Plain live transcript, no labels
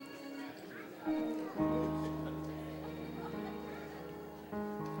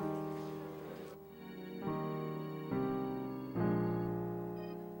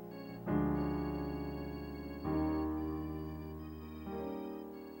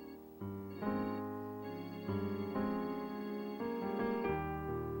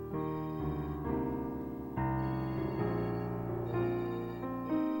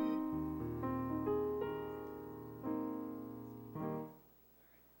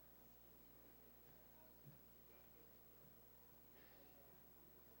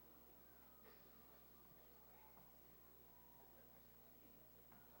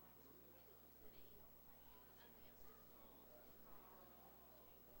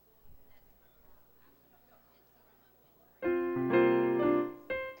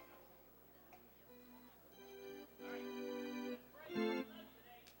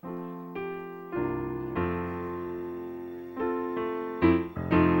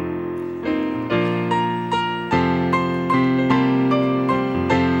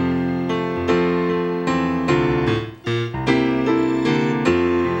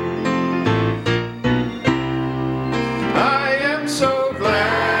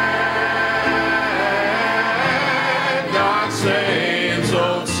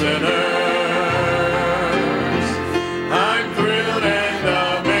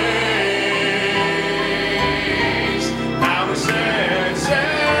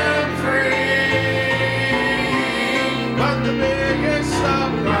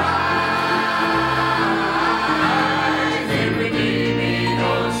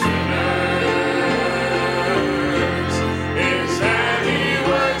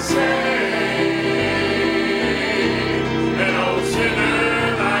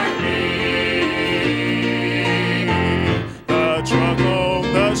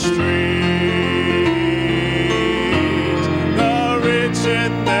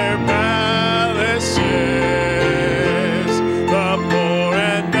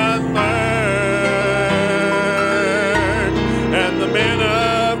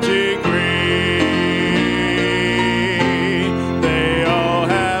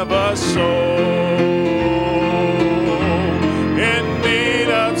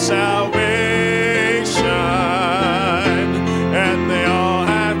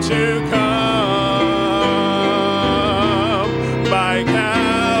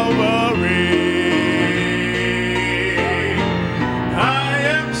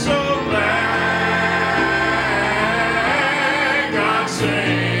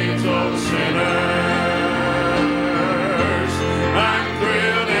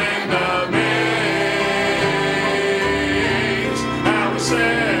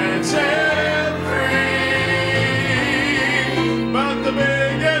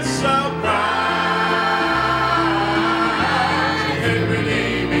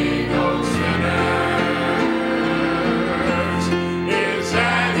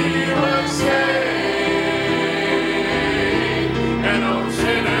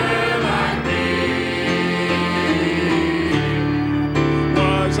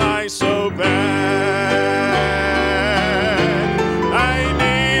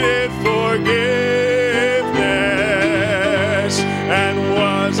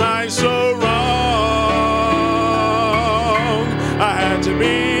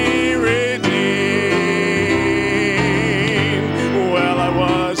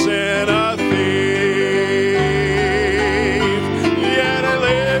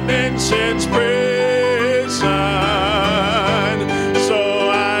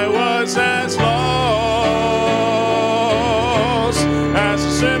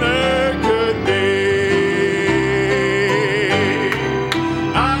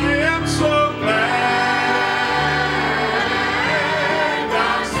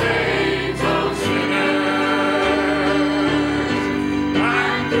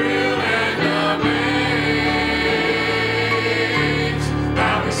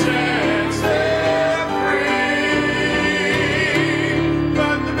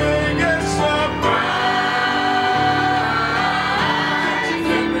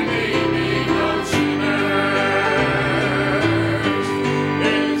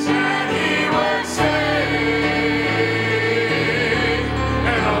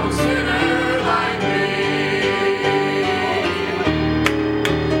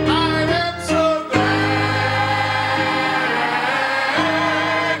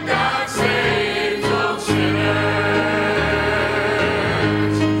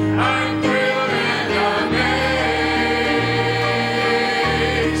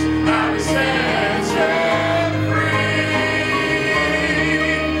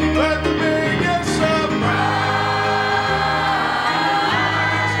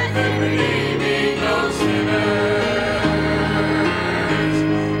Liberty.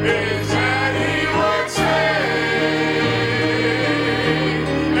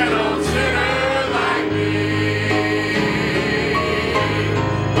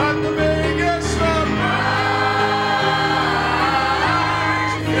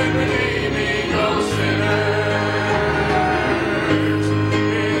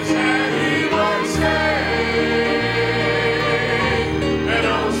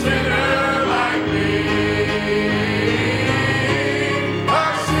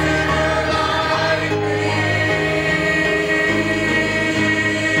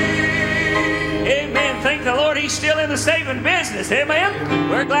 goodness. Amen.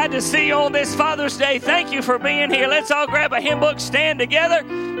 We're glad to see you on this Father's Day. Thank you for being here. Let's all grab a hymn book, stand together.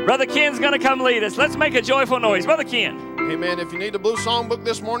 Brother Ken's going to come lead us. Let's make a joyful noise. Brother Ken. Amen. If you need the blue songbook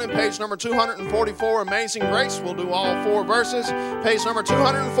this morning, page number 244, Amazing Grace. We'll do all 4 verses. Page number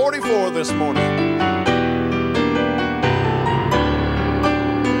 244 this morning.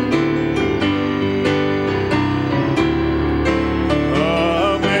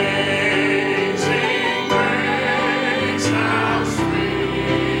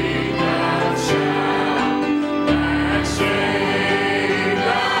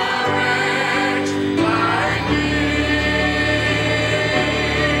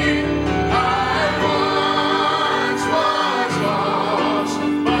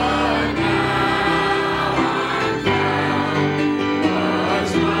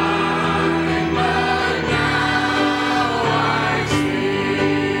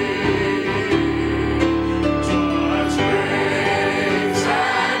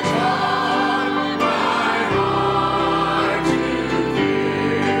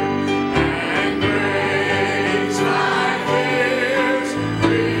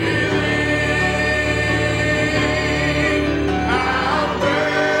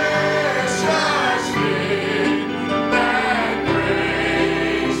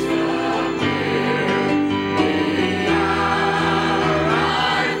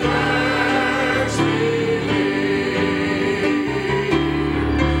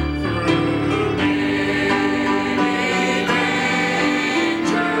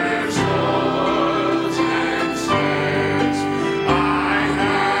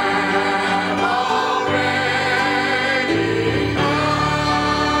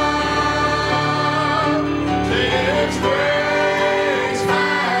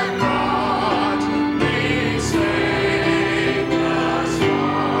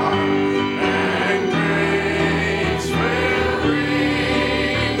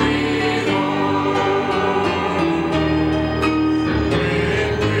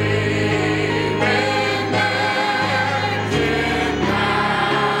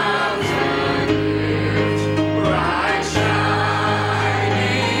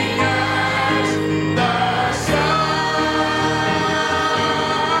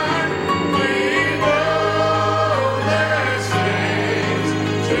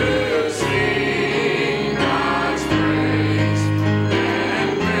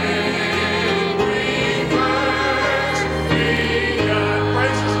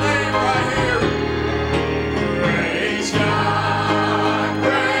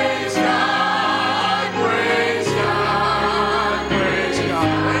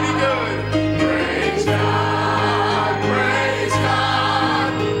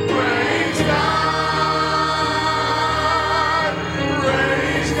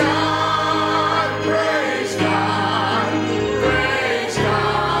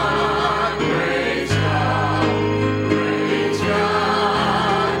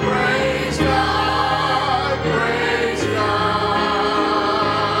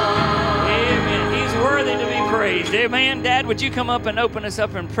 Amen. Dad, would you come up and open us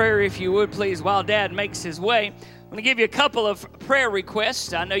up in prayer, if you would, please, while Dad makes his way? I'm going to give you a couple of prayer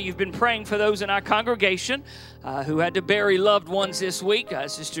requests. I know you've been praying for those in our congregation who had to bury loved ones this week.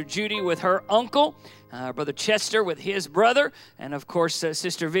 Sister Judy with her uncle, Brother Chester with his brother, and of course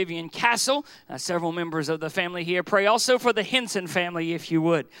Sister Vivian Castle, several members of the family here. Pray also for the Henson family, if you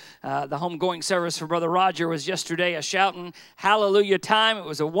would. The homegoing service for Brother Roger was yesterday a shouting hallelujah time. It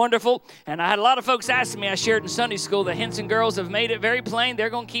was a wonderful, and I had a lot of folks asking me. I shared in Sunday school, the Henson girls have made it very plain. They're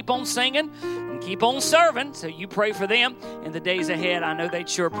going to keep on singing and keep on serving, so you pray for them in the days ahead. I know they'd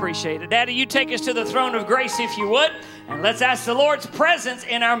sure appreciate it. Daddy, you take us to the throne of grace, if you would, and let's ask the Lord's presence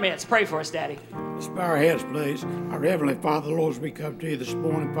in our midst. Pray for us, Daddy. Let's bow our heads, please. Our Heavenly Father, Lord, as we come to you this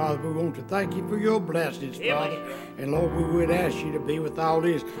morning, Father, we want to thank you for your blessings, Father. And Lord, we would ask you to be with all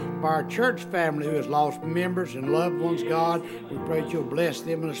these, for our church family who has lost members and loved ones, God. We pray that you'll bless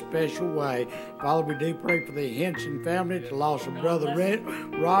them in a special way. Father, we do pray for the Henson family, the loss of Brother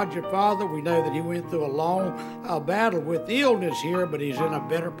Roger, Father. We know that he went through a long battle with illness here, but he's in a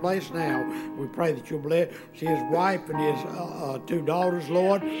better place now. We pray that you'll bless his wife and his 2 daughters,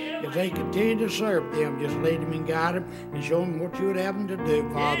 Lord, as they continue to serve them. Just lead them and guide them and show them what you would have them to do,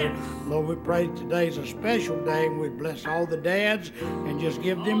 Father. Lord, we pray today's a special day, and we bless all the dads and just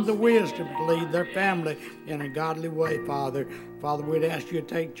give them the wisdom to lead their family in a godly way, Father. Father, we'd ask you to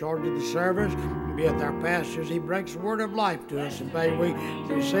take charge of the service and be with our pastor as he breaks the word of life to us. And may we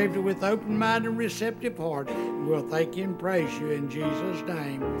receive it with open mind and receptive heart. And we'll thank you and praise you in Jesus'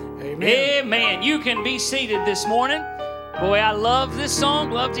 name. Amen. Amen. You can be seated this morning. Boy, I love this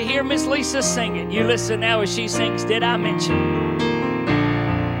song. Love to hear Miss Lisa sing it. You listen now as she sings, Did I Mention?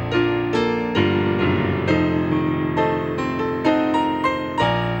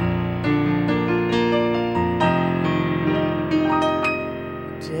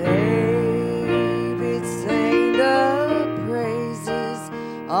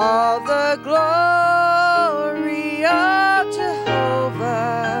 all the glory of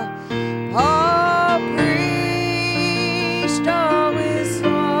Jehovah. Paul preached all is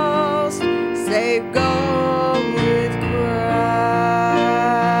lost, save go with Christ.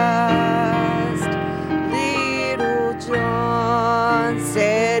 Little John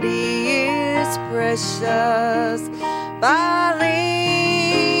said he is precious by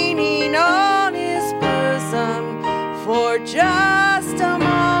leaning on his bosom for just a moment.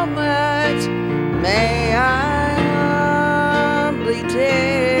 May I humbly testify.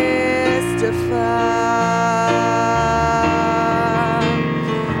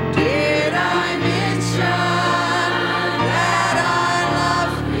 Did I mention that I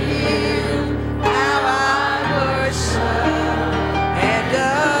love you? How I worship and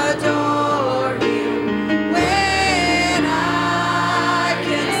adore you when I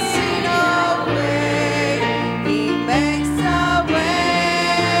can see no way. He makes a way.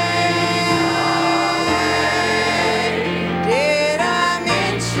 Did I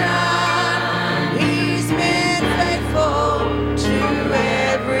mention he's been faithful to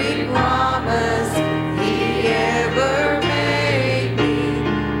every promise he ever made me?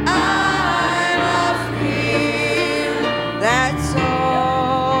 I love him. That's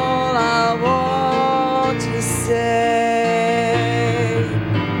all I want to say.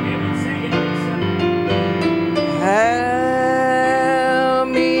 How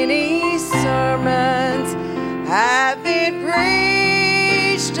many sermons have been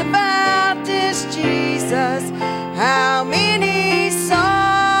preached about this Jesus? How many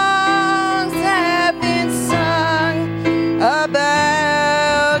songs have been sung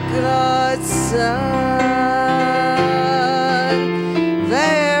about God's Son?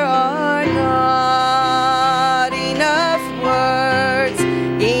 There are not enough words,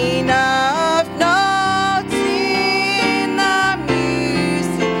 enough notes in the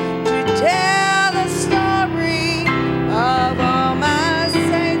music to tell the story of all my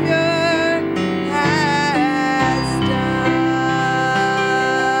Savior has done.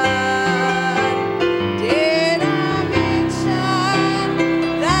 Did I mention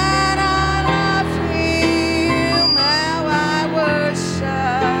that I love him? How I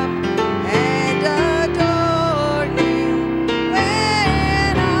worship and adore him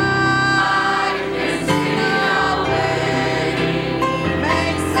when I can see no way. He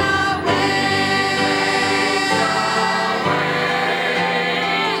makes a way.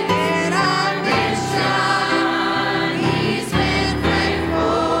 Did I mention he's been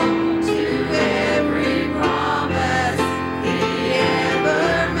faithful to every promise he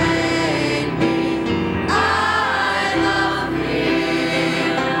ever made me? I love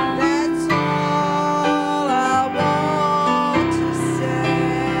him. That's all I want to say.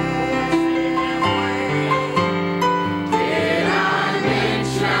 Did I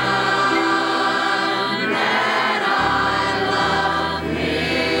mention that I love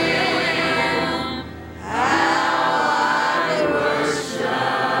him? How I worship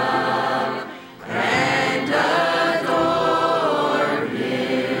and adore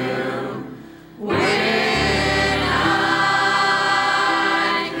him when I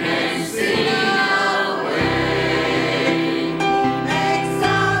can see no way. He makes a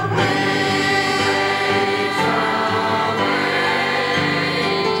way.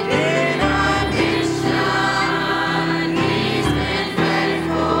 Did I mention he's been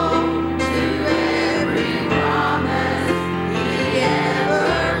faithful to every promise he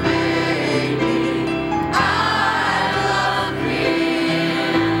ever made me? I love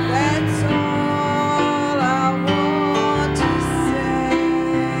him. That's all I want to say.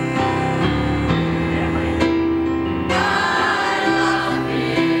 I love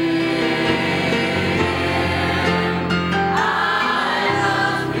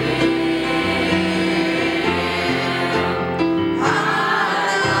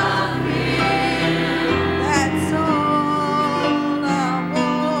That's all I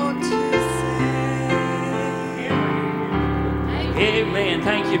want to say. Amen.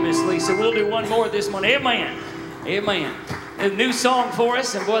 Thank you, Miss Lisa. We'll do one more this morning. Amen. Amen. A new song for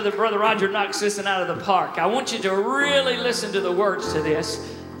us, and Brother Roger knocks this one out of the park. I want you to really listen to the words to this.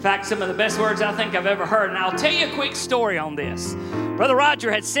 In fact, some of the best words I think I've ever heard. And I'll tell you a quick story on this. Brother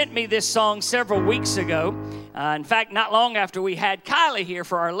Roger had sent me this song several weeks ago. In fact, not long after we had Kylie here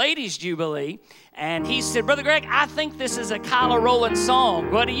for our Ladies' Jubilee. And he said, Brother Greg, I think this is a Kyla Rowland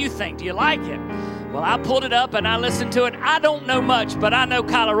song. What do you think? Do you like it? Well, I pulled it up and I listened to it. I don't know much, but I know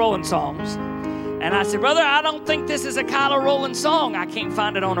Kyla Rowland songs. And I said, Brother, I don't think this is a Kyla Rowland song. I can't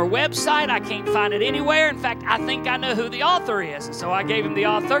find it on her website. I can't find it anywhere. In fact, I think I know who the author is. And so I gave him the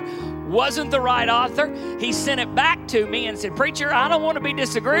author. wasn't the right author. He sent it back to me and said, "Preacher, I don't want to be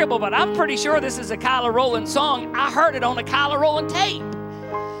disagreeable, but I'm pretty sure this is a Kyla Rowland song. I heard it on a Kyla Rowland tape."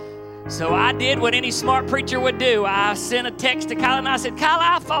 So I did what any smart preacher would do. I sent a text to Kyla and I said,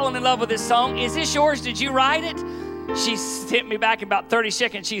 "Kyla, I've fallen in love with this song. Is this yours? Did you write it?" She sent me back in about 30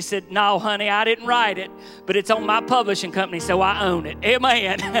 seconds. She said, "No, honey, I didn't write it, but it's on my publishing company, so I own it."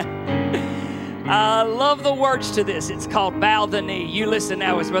 Amen. I love the words to this. It's called "Bow the Knee." You listen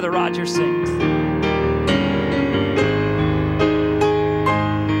now as Brother Roger sings.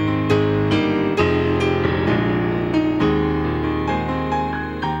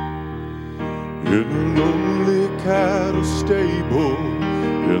 In a lonely cattle stable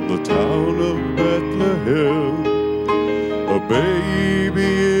in the town of Bethlehem, a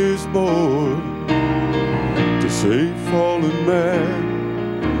baby is born to save fallen man,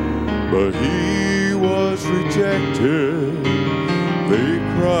 but he was rejected. They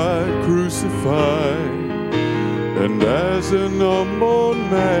cried, "Crucify," and as an unborn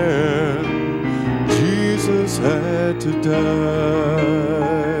man, Jesus had to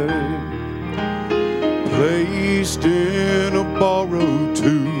die. Placed in a borrowed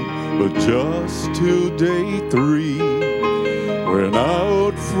tomb, but just till day 3, when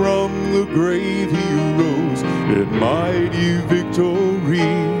out from the grave he rose in mighty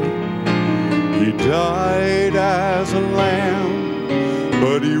victory. He died as a lamb,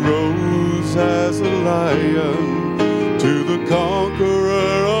 but he rose as a lion to the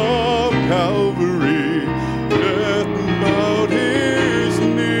conqueror of Calvary. Death bowed his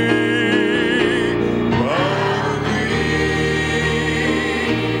knee, bowed the knee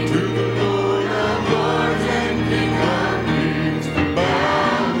to the Lord of Lords and King of Kings.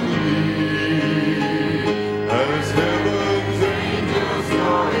 Bowed the knee as heaven's angels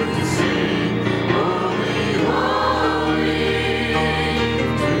started to sing, "Holy, holy,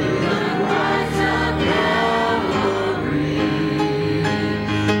 to the Christ of Calvary."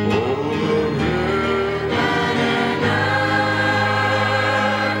 All of heaven and earth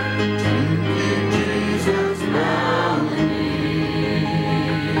to King Jesus bow the knee.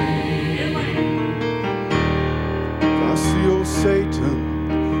 I see old Satan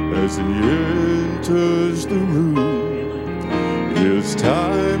as he enters the room. His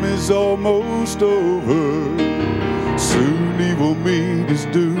time is almost over. Soon he will meet his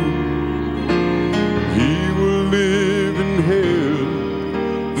doom. He will live in hell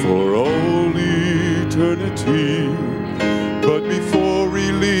for all eternity. But before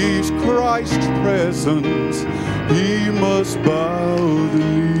he leaves Christ's presence, he must bow the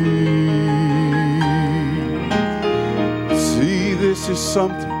knee. See, this is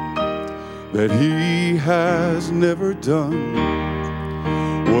something that he has never done.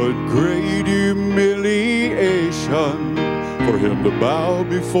 What great humiliation for him to bow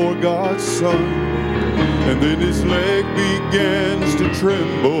before God's Son. And then his leg begins to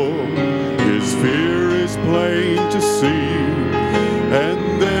tremble. His fear is plain to see. And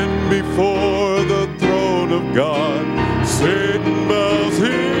then before the throne of God, Satan bows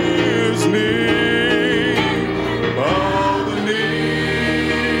his knee. Bow the knee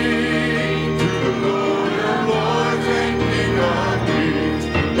to the Lord of Lords and King of Kings.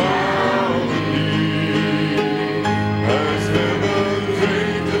 Bow the knee as heaven's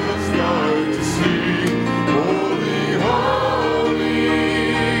angels start to sing, "Holy, holy,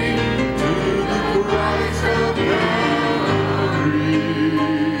 to the Christ of Calvary."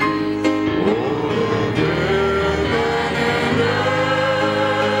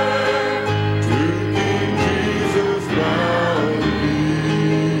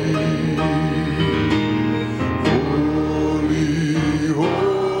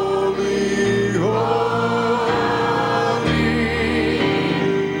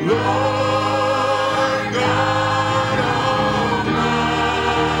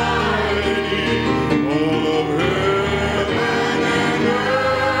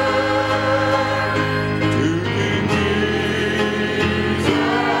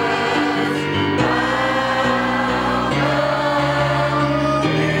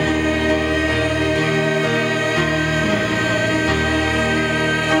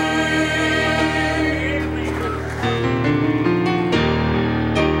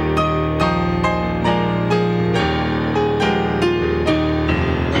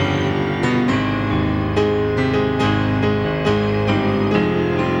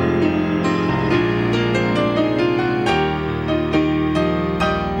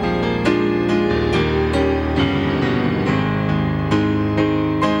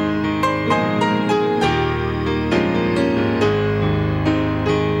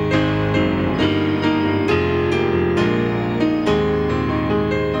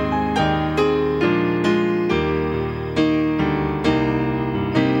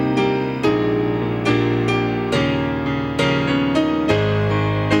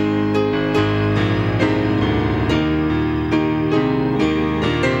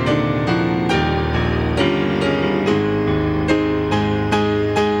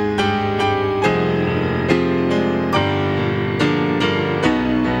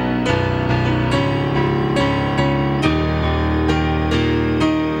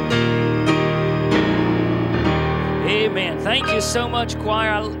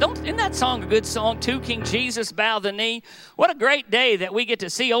 choir. Isn't that song a good song? To King Jesus bow the knee. What a great day that we get to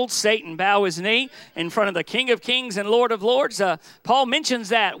see old Satan bow his knee in front of the King of Kings and Lord of Lords. Paul mentions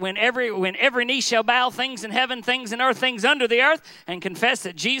that when every knee shall bow, things in heaven, things in earth, things under the earth, and confess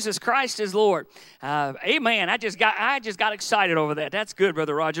that Jesus Christ is Lord. Amen. I just got excited over that. That's good,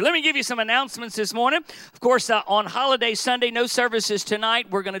 Brother Roger. Let me give you some announcements this morning. Of course, on Holiday Sunday, no services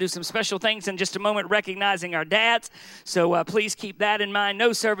tonight. We're going to do some special things in just a moment, recognizing our dads. So please keep that in mind.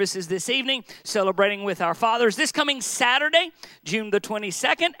 No services this evening, celebrating with our fathers. This coming Saturday, June the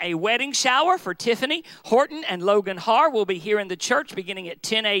 22nd, a wedding shower for Tiffany Horton and Logan Har will be here in the church beginning at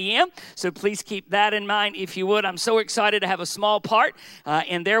 10 a.m. So please keep that in mind if you would. I'm so excited to have a small part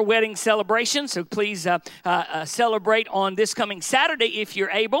in their wedding celebration. So please celebrate on this coming Saturday if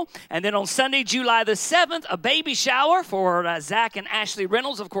you're able. And then on Sunday, July the 7th, a baby shower for Zach and Ashley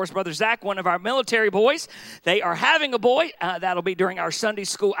Reynolds. Of course, Brother Zach, one of our military boys. They are having a boy. That'll be during our Sunday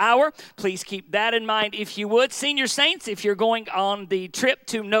school hour. Please keep that in mind if you would. Senior Saints, if you're going on the trip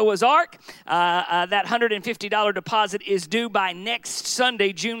to Noah's Ark, that $150 deposit is due by next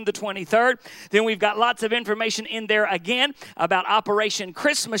Sunday, June the 23rd. Then we've got lots of information in there again about Operation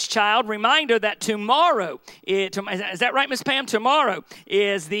Christmas Child. Reminder that tomorrow, is that right, Miss Pam? Tomorrow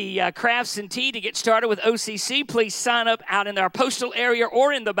is the crafts and tea to get started with OCC. Please sign up out in our postal area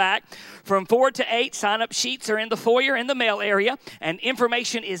or in the back from 4 to 8. Sign-up sheets are in the foyer in the mail area, and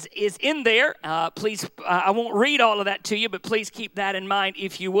information is in there. Please, I won't read all of that to you, but please keep that in mind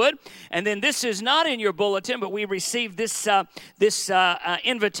if you would. And then this is not in your bulletin, but we received this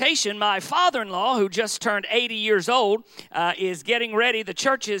invitation. My father-in-law, who just turned 80 years old, is getting ready. The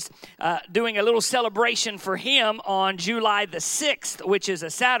church is doing a little celebration for him on July the 6th, which is a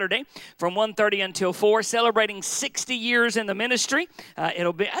Saturday, from 1:30 until 4, celebrating 60 years in the ministry.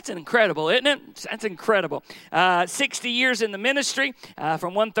 That's incredible, isn't it? That's incredible. 60 years in the ministry,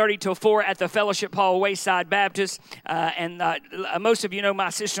 from 1:30 till 4 at the Fellowship Hall, Wayside Baptist. And most of you know my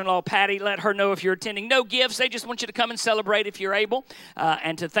sister-in-law, Patty. Let her know if you're attending. No gifts. They just want you to come and celebrate if you're able,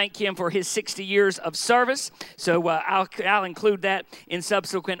 and to thank him for his 60 years of service. So I'll include that in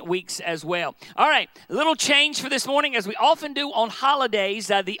subsequent weeks as well. All right, a little change for this morning, as we often do on holidays.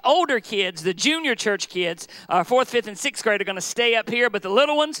 The older kids, the junior church kids, 4th, 5th, and 6th grade are going to stay up here, but the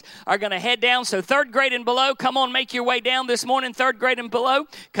little ones are going to head down. So 3rd grade and below, come on, make your way down this morning. 3rd grade and below,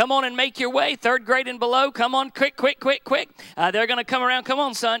 come on and make your way. 3rd grade and below, come on, quick. They're going to come around. Come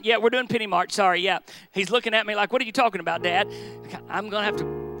on, son. Yeah, we're doing Penny March. Sorry, yeah. He's looking at me like, what are you talking about, Dad? I'm going to have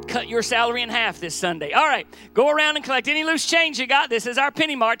to cut your salary in half this Sunday. All right, go around and collect any loose change you got. This is our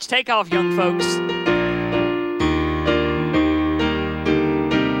Penny March. Take off, young folks.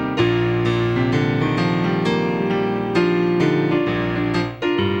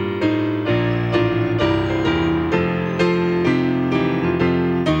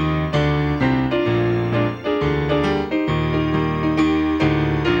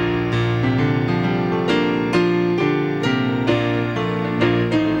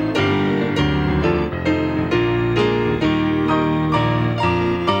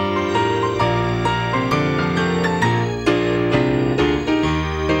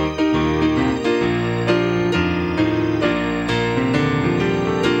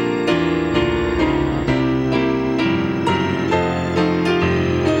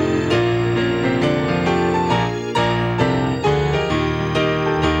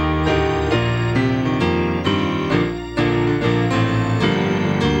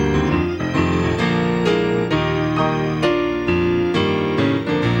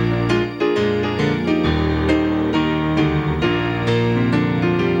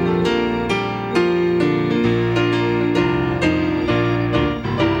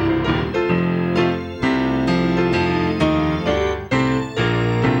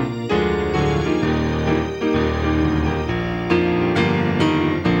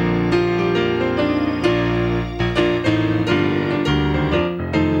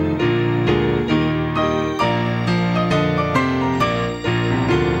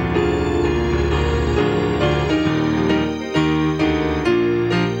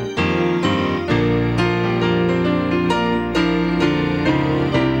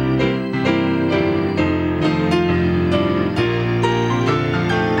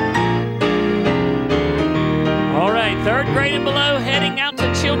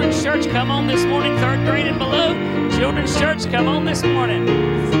 Come on this morning, 3rd grade and below. Children's Church, come on this morning.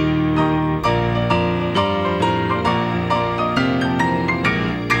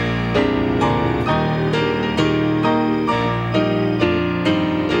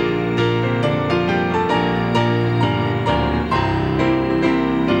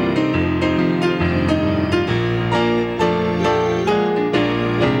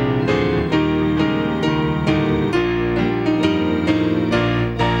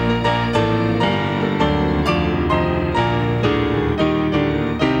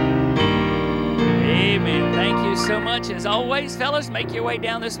 always, fellas, make your way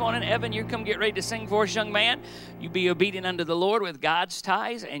down this morning. Evan, you come get ready to sing for us, young man. You be obedient unto the Lord with God's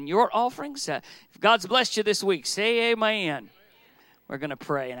tithes and your offerings. If God's blessed you this week, say amen. We're going to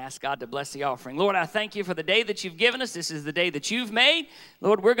pray and ask God to bless the offering. Lord, I thank you for the day that you've given us. This is the day that you've made.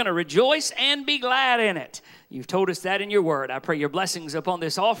 Lord, we're going to rejoice and be glad in it. You've told us that in your word. I pray your blessings upon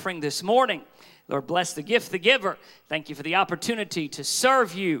this offering this morning. Lord, bless the gift, the giver. Thank you for the opportunity to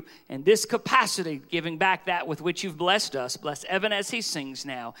serve you in this capacity, giving back that with which you've blessed us. Bless Evan as he sings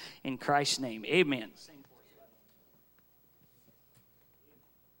now. In Christ's name, amen.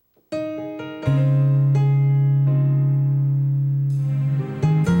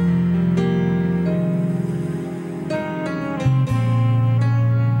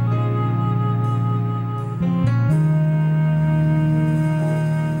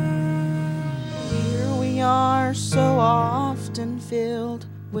 So often filled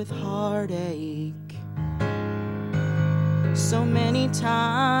with heartache. So many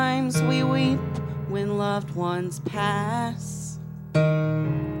times we weep when loved ones pass. But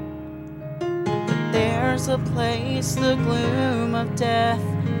there's a place the gloom of death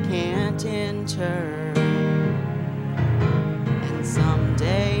can't enter, and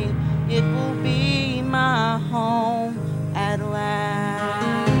someday it will be my home at last.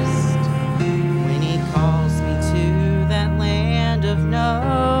 Of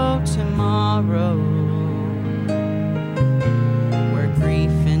no tomorrow, where grief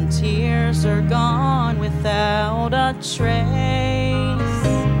and tears are gone without a trace.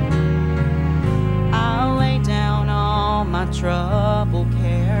 I'll lay down all my trouble,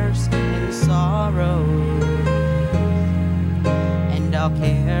 cares, and sorrow, and I'll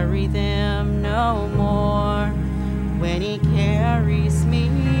carry them no more when he carries me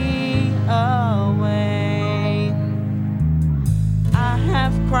away. I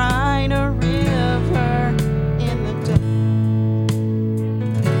have cried a river in the dark.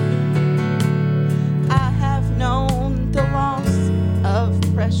 I have known the loss of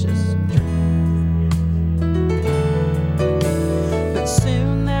precious dreams, but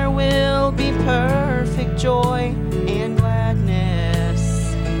soon there will be perfect joy and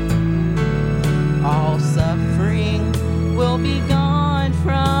gladness. All suffering will be gone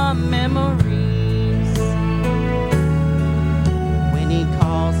from memory.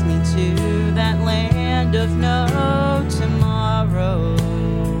 To that land of no tomorrow,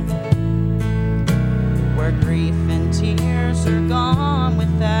 where grief and tears are gone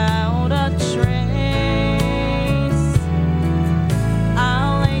without a trace.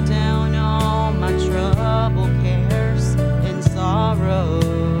 I'll lay down all my trouble, cares, and sorrows,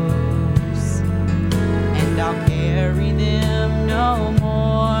 and I'll carry them no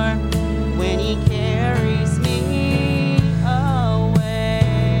more when he carries me.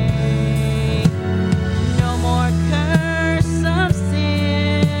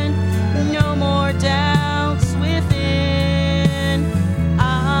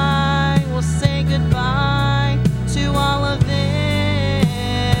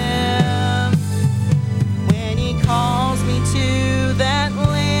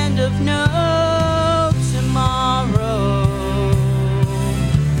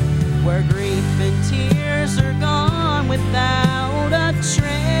 Without a trace,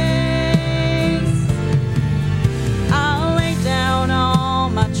 I'll lay down all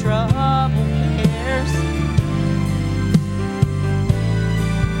my trouble, cares,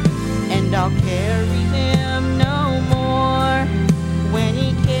 and I'll carry them no more when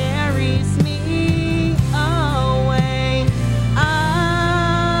he carries me away. I'll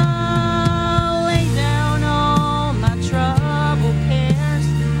lay down all my trouble, cares,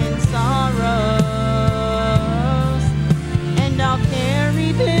 and sorrow. I'll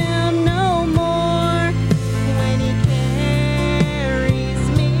carry them no more when he carries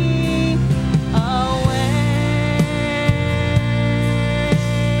me away.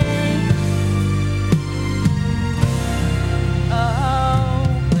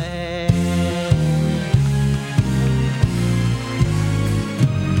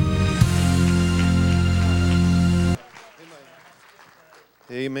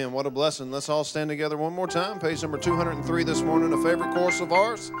 Amen. What a blessing. Let's all stand together one more time. Page number 203 this morning, a favorite chorus of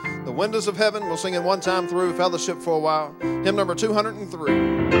ours, The Windows of Heaven. We'll sing it one time through, fellowship for a while. Hymn number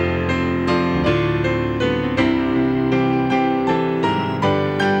 203.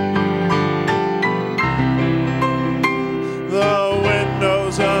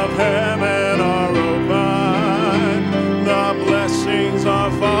 Of heaven are open, the blessings are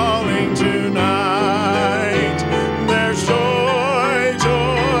falling tonight. There's joy,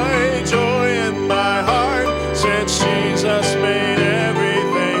 joy, joy in my heart since Jesus made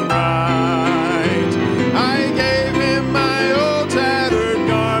everything right. I gave him my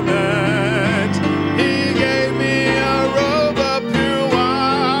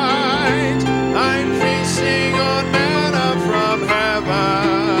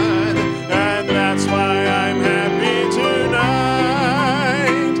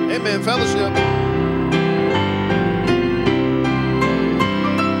Amen. Fellowship.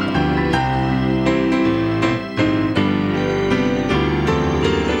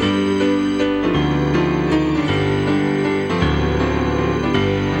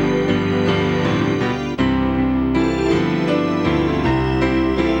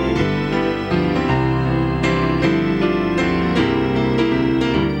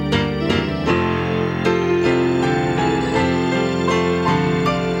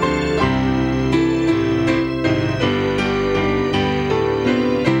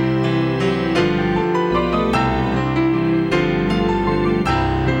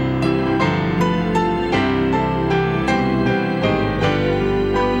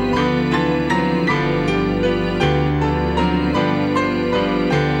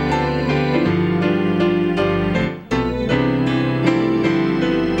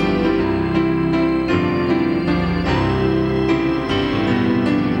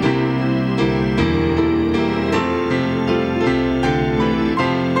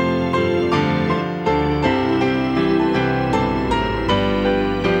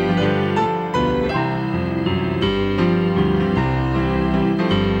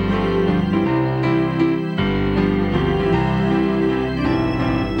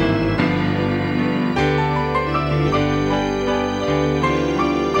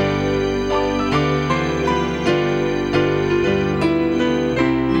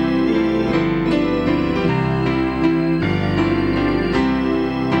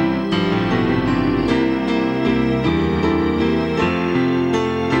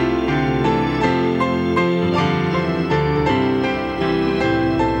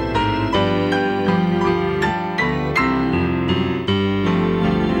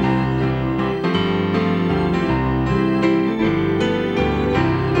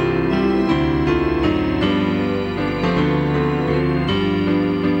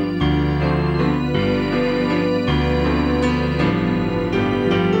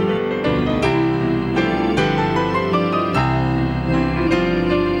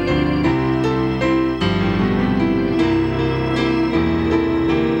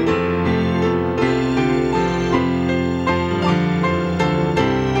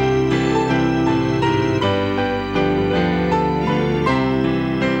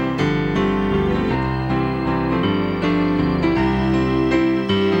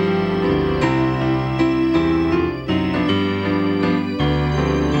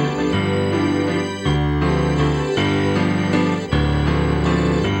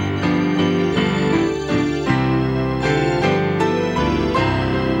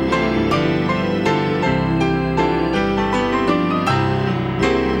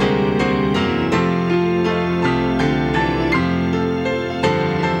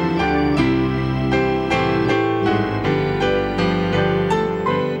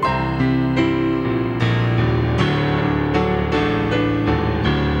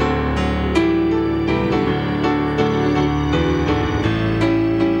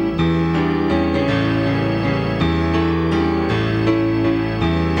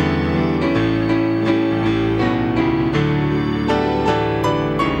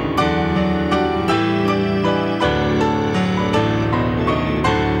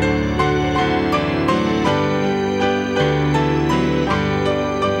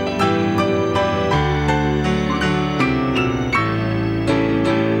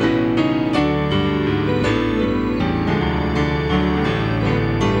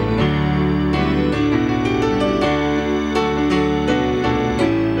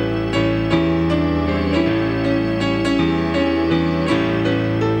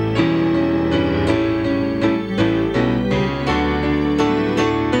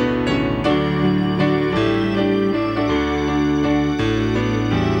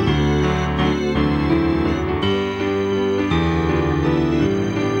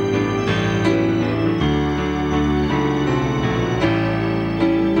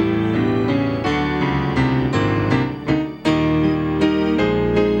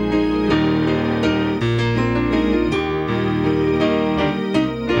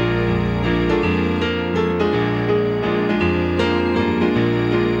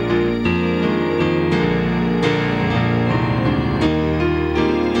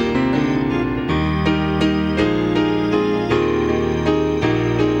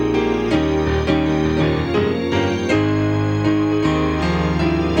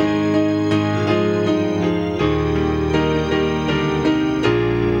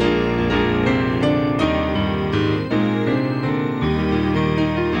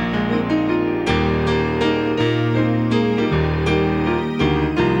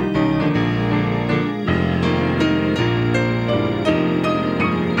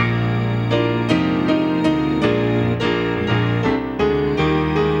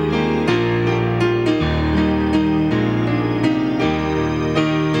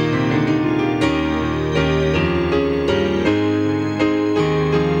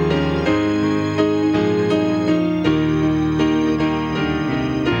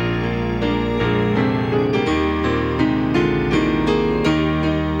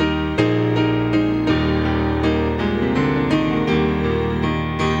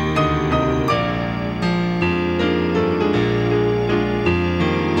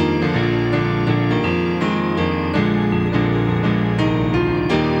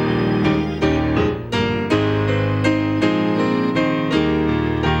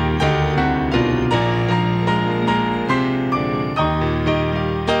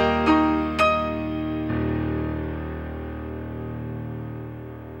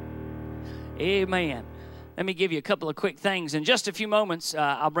 Amen. Let me give you a couple of quick things. In just a few moments,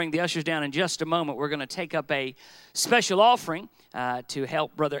 I'll bring the ushers down in just a moment. We're going to take up a special offering to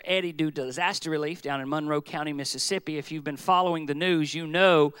help Brother Eddie do disaster relief down in Monroe County, Mississippi. If you've been following the news, you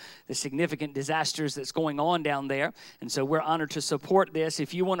know the significant disasters that's going on down there. And so we're honored to support this.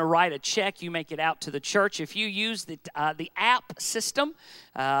 If you want to write a check, you make it out to the church. If you use the app system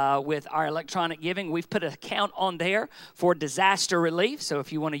with our electronic giving, we've put an account on there for disaster relief. So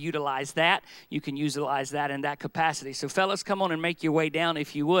if you want to utilize that, you can utilize that in that capacity. So fellas, come on and make your way down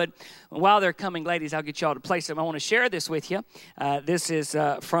if you would. While they're coming, ladies, I'll get y'all to place them. I want to share this with you. This is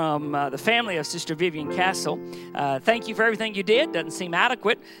from the family of Sister Vivian Castle. Thank you for everything you did. Doesn't seem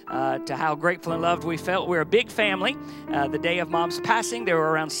adequate to how grateful and loved we felt. We're a big family. The day of Mom's passing, there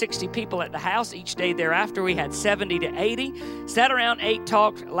were around 60 people at the house. Each day thereafter, we had 70 to 80. Sat around, ate,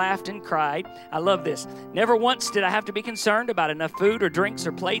 talked, laughed, and cried. I love this. Never once did I have to be concerned about enough food or drinks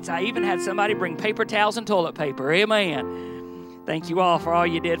or plates. I even had somebody bring paper towels and toilet paper. Amen. Thank you all for all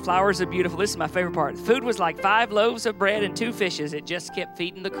you did. Flowers are beautiful. This is my favorite part. The food was like 5 loaves of bread and 2 fishes. It just kept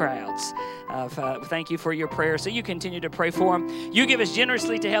feeding the crowds. Thank you for your prayers. So you continue to pray for them. You give as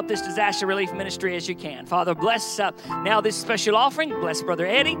generously to help this disaster relief ministry as you can. Father, bless now this special offering. Bless Brother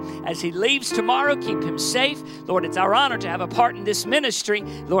Eddie as he leaves tomorrow. Keep him safe. Lord, it's our honor to have a part in this ministry.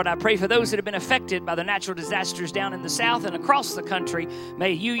 Lord, I pray for those that have been affected by the natural disasters down in the South and across the country.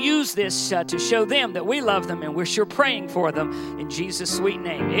 May you use this to show them that we love them and we're sure praying for them. In Jesus' sweet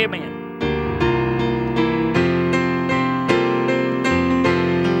name, amen.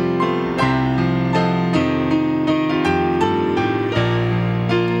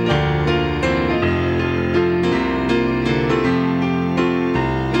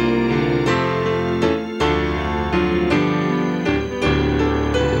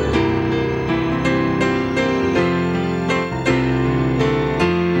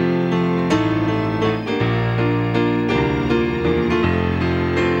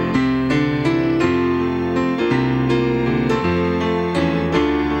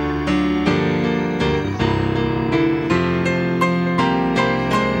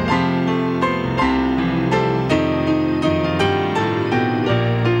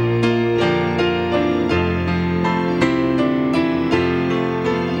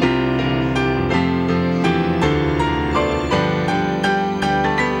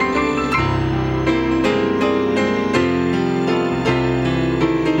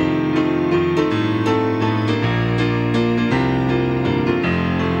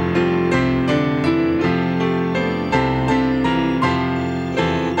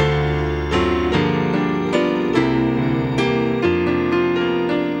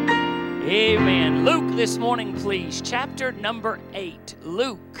 This morning, please, chapter number 8.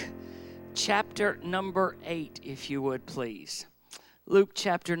 Luke, chapter number 8, if you would, please. Luke,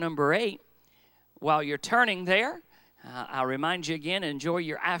 chapter number 8. While you're turning there, I'll remind you again, enjoy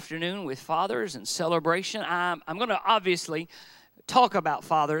your afternoon with fathers and celebration. I'm going to obviously talk about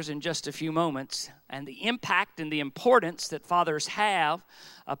fathers in just a few moments and the impact and the importance that fathers have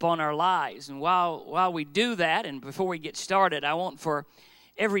upon our lives. And while we do that, and before we get started, I want for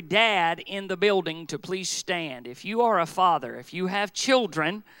every dad in the building to please stand. If you are a father, if you have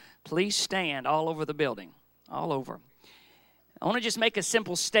children, please stand all over the building, all over. I want to just make a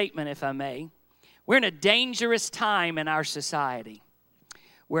simple statement, if I may. We're in a dangerous time in our society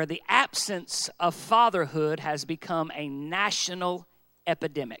where the absence of fatherhood has become a national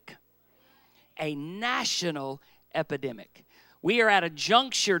epidemic. A national epidemic. We are at a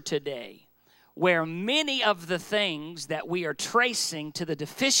juncture today where many of the things that we are tracing to the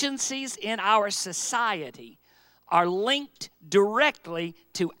deficiencies in our society are linked directly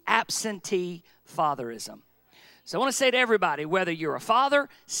to absentee fatherism. So I want to say to everybody, whether you're a father,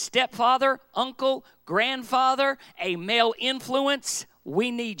 stepfather, uncle, grandfather, a male influence, we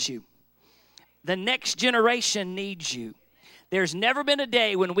need you. The next generation needs you. There's never been a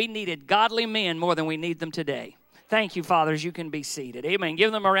day when we needed godly men more than we need them today. Thank you, fathers. You can be seated. Amen.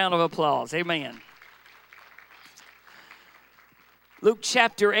 Give them a round of applause. Amen. Luke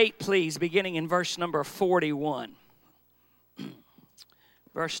chapter 8, please, beginning in verse number 41.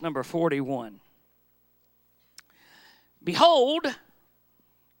 Verse number 41. Behold, there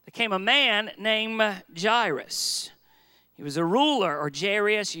came a man named Jairus. He was a ruler, or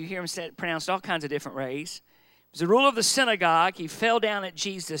Jairus. You hear him said, pronounced all kinds of different ways. He was a ruler of the synagogue. He fell down at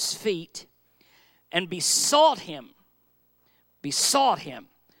Jesus' feet and besought him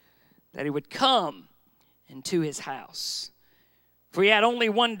that he would come into his house. For he had only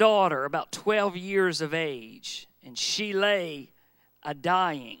one daughter, about 12 years of age, and she lay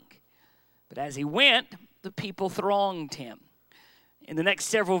a-dying. But as he went, the people thronged him. In the next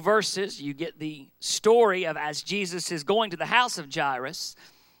several verses, you get the story of as Jesus is going to the house of Jairus,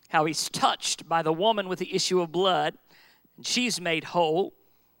 how he's touched by the woman with the issue of blood, and she's made whole.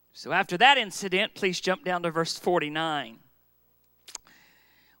 So after that incident, please jump down to verse 49.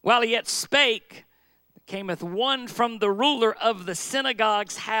 While he yet spake, cameth one from the ruler of the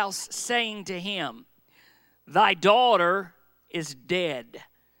synagogue's house, saying to him, Thy daughter is dead.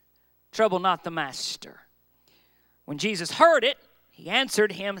 Trouble not the master. When Jesus heard it, he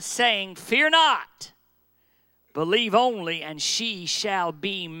answered him, saying, Fear not, believe only, and she shall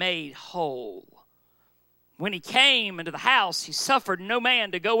be made whole. When he came into the house, he suffered no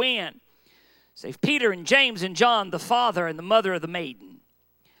man to go in, save Peter and James and John, the father and the mother of the maiden.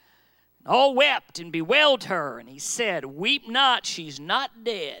 All wept and bewailed her, and he said, Weep not, she's not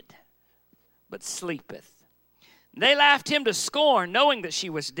dead, but sleepeth. And they laughed him to scorn, knowing that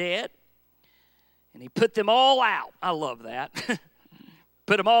she was dead. And he put them all out. I love that.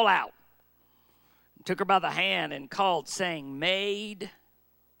 Put them all out. And took her by the hand and called, saying, Maid,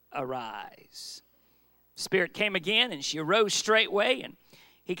 arise. Spirit came again, and she arose straightway, and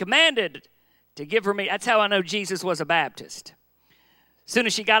he commanded to give her meat. That's how I know Jesus was a Baptist. As soon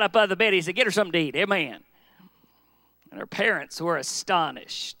as she got up out of the bed, he said, Get her something to eat. Amen. And her parents were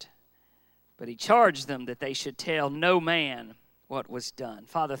astonished. But he charged them that they should tell no man what was done.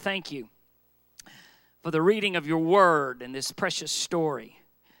 Father, thank you for the reading of your word and this precious story.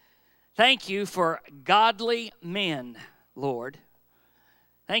 Thank you for godly men, Lord.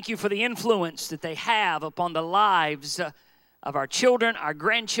 Thank you for the influence that they have upon the lives of our children, our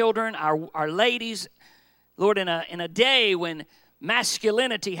grandchildren, our ladies. Lord, in a day when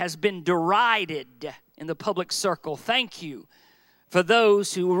masculinity has been derided in the public circle, thank you for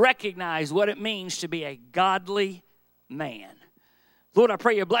those who recognize what it means to be a godly man. Lord, I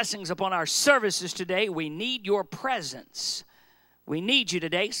pray your blessings upon our services today. We need your presence. We need you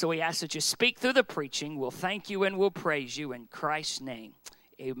today, so we ask that you speak through the preaching. We'll thank you and we'll praise you in Christ's name.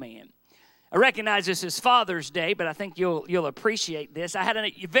 Amen. I recognize this is Father's Day, but I think you'll appreciate this. I had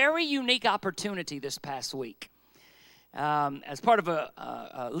a very unique opportunity this past week. As part of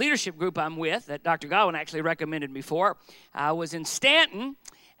a leadership group I'm with that Dr. Godwin actually recommended me for, I was in Stanton,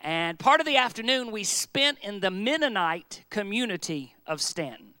 and part of the afternoon we spent in the Mennonite community of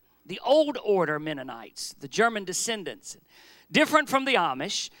Stanton, the old order Mennonites, the German descendants, different from the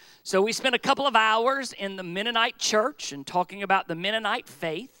Amish. So we spent a couple of hours in the Mennonite church and talking about the Mennonite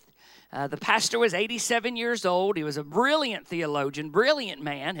faith. The pastor was 87 years old. He was a brilliant theologian, brilliant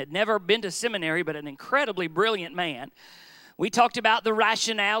man, had never been to seminary, but an incredibly brilliant man. We talked about the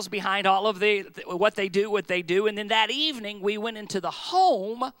rationales behind all of what they do. And then that evening, we went into the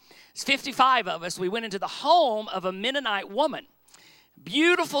home. It's 55 of us. We went into the home of a Mennonite woman.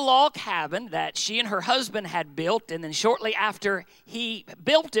 Beautiful log cabin that she and her husband had built, and then shortly after he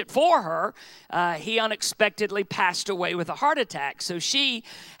built it for her, he unexpectedly passed away with a heart attack. So she,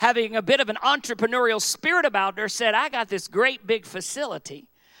 having a bit of an entrepreneurial spirit about her, said, I got this great big facility.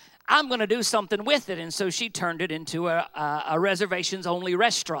 I'm going to do something with it. And so she turned it into a reservations-only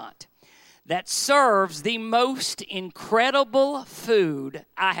restaurant that serves the most incredible food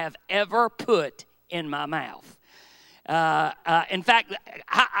I have ever put in my mouth. In fact,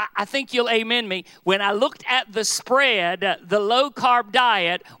 I think you'll amen me. When I looked at the spread, the low-carb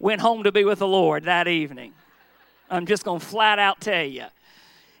diet went home to be with the Lord that evening. I'm just going to flat out tell you.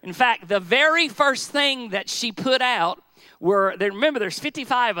 In fact, the very first thing that she put out remember, there's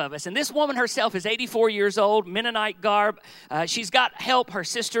 55 of us, and this woman herself is 84 years old, Mennonite garb. She's got help. Her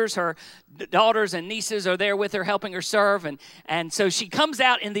sisters, her daughters and nieces are there with her, helping her serve. And so she comes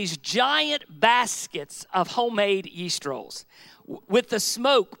out in these giant baskets of homemade yeast rolls with the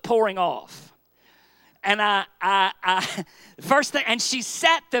smoke pouring off. And first thing, and she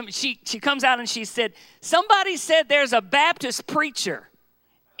sat them, she comes out and she said, somebody said there's a Baptist preacher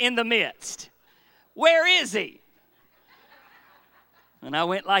in the midst. Where is he? And I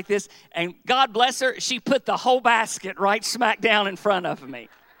went like this, and God bless her, she put the whole basket right smack down in front of me.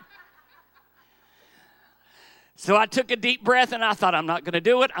 So I took a deep breath, and I thought, I'm not going to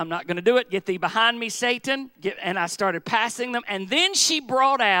do it. Get thee behind me, Satan. And I started passing them. And then she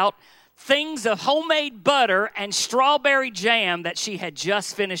brought out things of homemade butter and strawberry jam that she had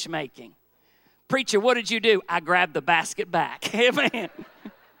just finished making. Preacher, what did you do? I grabbed the basket back. Amen.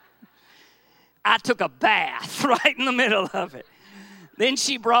 I took a bath right in the middle of it. Then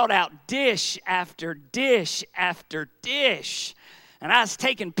she brought out dish after dish after dish. And I was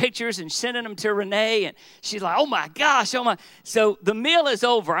taking pictures and sending them to Renee. And she's like, oh, my gosh, oh, my. So the meal is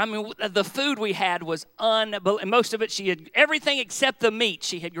over. I mean, the food we had was unbelievable. Most of it, she had everything except the meat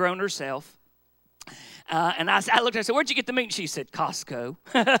she had grown herself. And I looked at her and said, where'd you get the meat? And she said, Costco.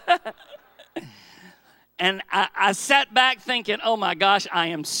 And I sat back thinking, oh my gosh, I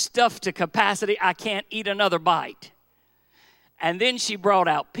am stuffed to capacity. I can't eat another bite. And then she brought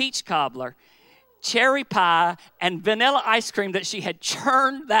out peach cobbler, cherry pie, and vanilla ice cream that she had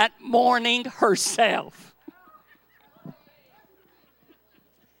churned that morning herself.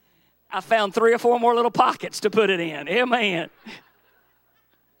 I found 3 or 4 more little pockets to put it in. Amen.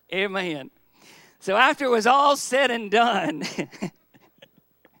 Amen. So after it was all said and done,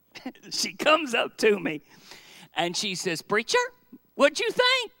 she comes up to me and she says, preacher, what'd you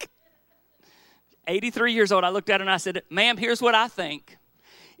think? 83 years old. I looked at her and I said, ma'am, here's what I think.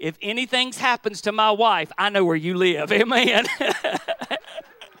 If anything happens to my wife, I know where you live. Amen.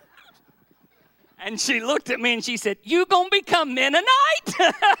 And she looked at me and she said, you gonna become Mennonite?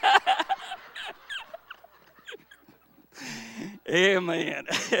 Amen.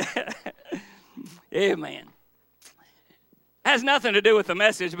 Amen. Has nothing to do with the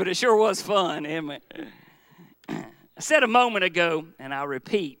message, but it sure was fun. Amen. I said a moment ago, and I'll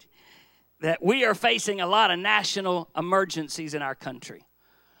repeat, that we are facing a lot of national emergencies in our country.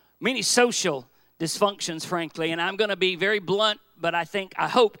 Many social dysfunctions, frankly, and I'm going to be very blunt, but I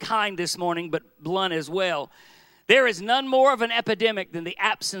hope kind this morning, but blunt as well. There is none more of an epidemic than the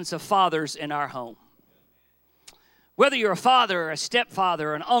absence of fathers in our home. Whether you're a father or a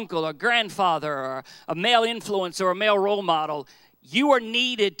stepfather or an uncle or grandfather or a male influence or a male role model, you are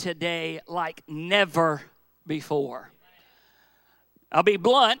needed today like never before. I'll be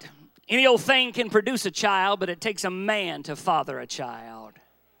blunt. Any old thing can produce a child, but it takes a man to father a child.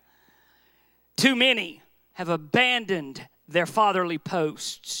 Too many have abandoned their fatherly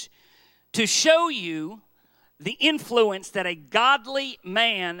posts. To show you the influence that a godly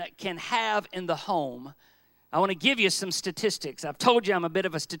man can have in the home, I want to give you some statistics. I've told you I'm a bit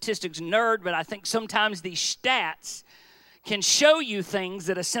of a statistics nerd, but I think sometimes these stats can show you things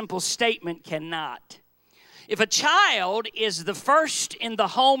that a simple statement cannot. If a child is the first in the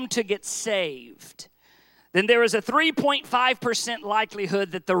home to get saved, then there is a 3.5%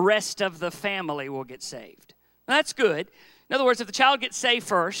 likelihood that the rest of the family will get saved. Now, that's good. In other words, if the child gets saved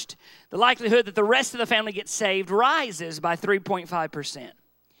first, the likelihood that the rest of the family gets saved rises by 3.5%.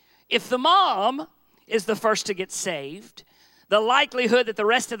 If the mom is the first to get saved, the likelihood that the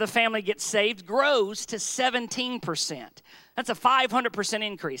rest of the family gets saved grows to 17%. That's a 500%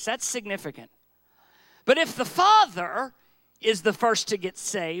 increase. That's significant. But if the father is the first to get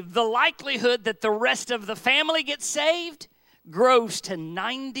saved, the likelihood that the rest of the family gets saved grows to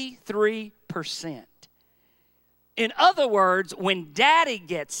 93%. In other words, when daddy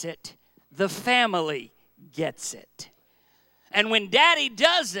gets it, the family gets it. And when daddy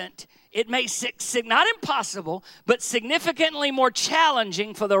doesn't, it makes it not impossible, but significantly more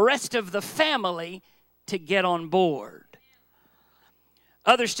challenging for the rest of the family to get on board.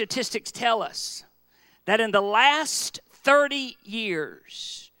 Other statistics tell us that in the last 30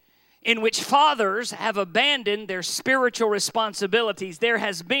 years in which fathers have abandoned their spiritual responsibilities, there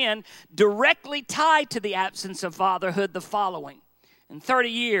has been, directly tied to the absence of fatherhood, the following. In 30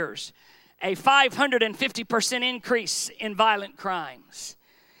 years, a 550% increase in violent crimes,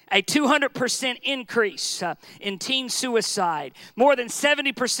 a 200% increase in teen suicide. More than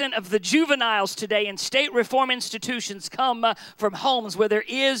 70% of the juveniles today in state reform institutions come from homes where there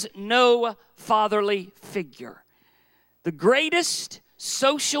is no fatherly figure. The greatest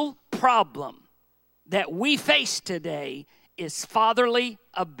social problem that we face today is fatherly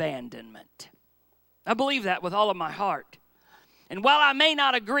abandonment. I believe that with all of my heart. And while I may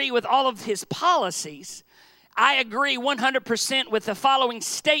not agree with all of his policies, I agree 100% with the following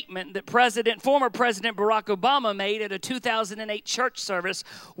statement that former President Barack Obama made at a 2008 church service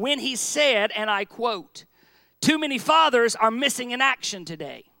when he said, and I quote, "Too many fathers are missing in action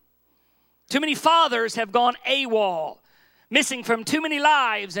today. Too many fathers have gone AWOL, missing from too many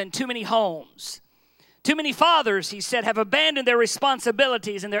lives and too many homes. Too many fathers," he said, "have abandoned their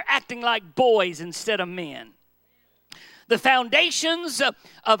responsibilities and they're acting like boys instead of men. The foundations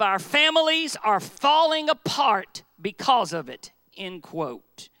of our families are falling apart because of it," end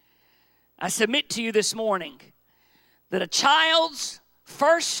quote. I submit to you this morning that a child's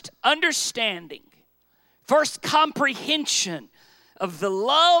first understanding, first comprehension of the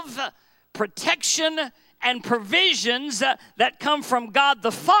love, protection, and provisions that come from God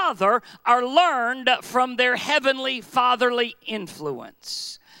the Father are learned from their heavenly fatherly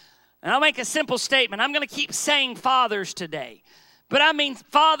influence. And I'll make a simple statement. I'm going to keep saying fathers today. But I mean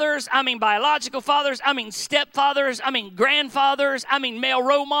fathers, I mean biological fathers, I mean stepfathers, I mean grandfathers, I mean male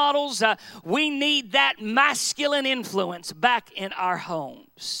role models. We need that masculine influence back in our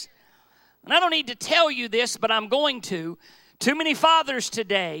homes. And I don't need to tell you this, but I'm going to. Too many fathers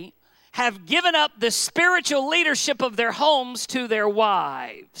today have given up the spiritual leadership of their homes to their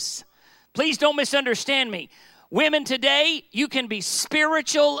wives. Please don't misunderstand me. Women today, you can be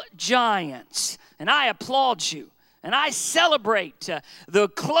spiritual giants, and I applaud you. And I celebrate the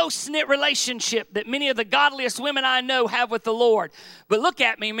close-knit relationship that many of the godliest women I know have with the Lord. But look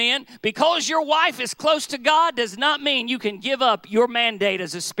at me, men. Because your wife is close to God does not mean you can give up your mandate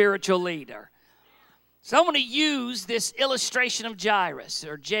as a spiritual leader. So I want to use this illustration of Jairus. I've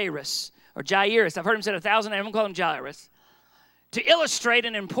heard him say it 1,000 times. I'm going to call him Jairus. To illustrate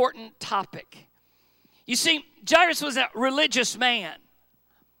an important topic. You see, Jairus was a religious man.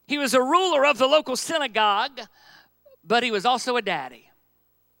 He was a ruler of the local synagogue, but he was also a daddy.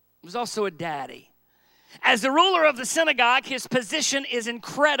 As the ruler of the synagogue, his position is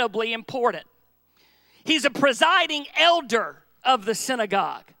incredibly important. He's a presiding elder of the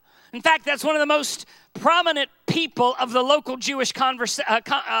synagogue. In fact, that's one of the most prominent people of the local Jewish congregation.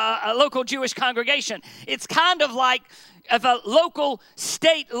 It's kind of like if a local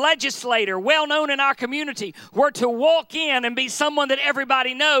state legislator, well known in our community, were to walk in and be someone that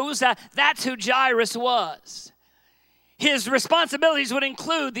everybody knows, that's who Jairus was. His responsibilities would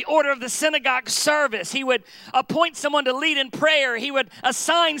include the order of the synagogue service. He would appoint someone to lead in prayer. He would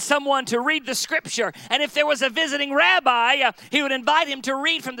assign someone to read the scripture. And if there was a visiting rabbi, he would invite him to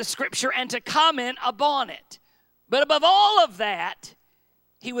read from the scripture and to comment upon it. But above all of that,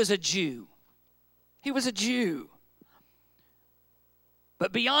 he was a Jew.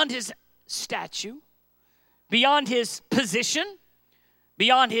 But beyond his stature, beyond his position,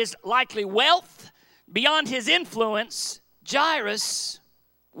 beyond his likely wealth, beyond his influence, Jairus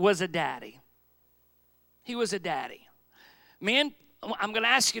was a daddy. He was a daddy. Men, I'm going to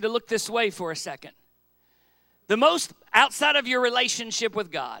ask you to look this way for a second. The most, outside of your relationship with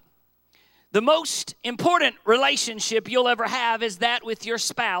God, the most important relationship you'll ever have is that with your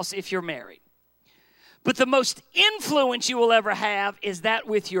spouse if you're married. But the most influence you will ever have is that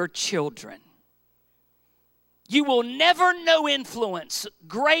with your children. You will never know influence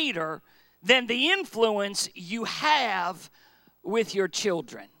greater than the influence you have with your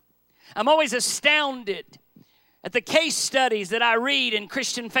children. I'm always astounded at the case studies that I read in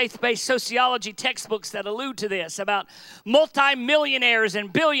Christian faith-based sociology textbooks that allude to this, about multimillionaires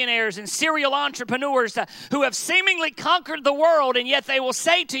and billionaires and serial entrepreneurs who have seemingly conquered the world, and yet they will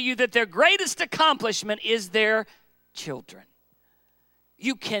say to you that their greatest accomplishment is their children.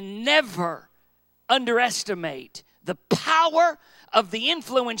 You can never underestimate the power of the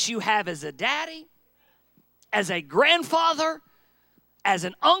influence you have as a daddy, as a grandfather, as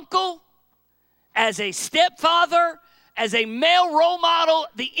an uncle, as a stepfather, as a male role model.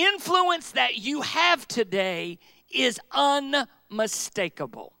 The influence that you have today is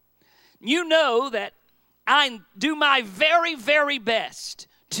unmistakable. You know that I do my very, very best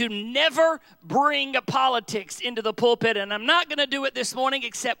to never bring politics into the pulpit, and I'm not going to do it this morning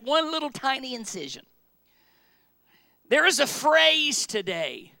except one little tiny incision. There is a phrase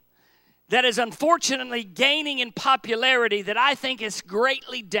today that is unfortunately gaining in popularity that I think is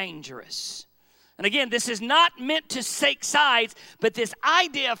greatly dangerous. And again, this is not meant to take sides, but this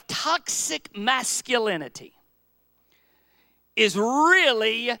idea of toxic masculinity is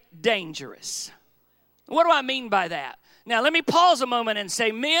really dangerous. What do I mean by that? Now, let me pause a moment and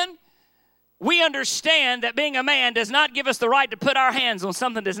say, men, we understand that being a man does not give us the right to put our hands on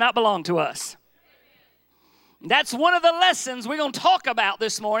something that does not belong to us. That's one of the lessons we're going to talk about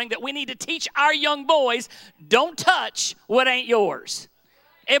this morning, that we need to teach our young boys. Don't touch what ain't yours.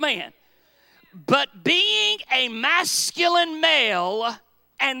 Amen. But being a masculine male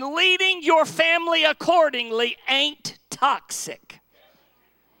and leading your family accordingly ain't toxic.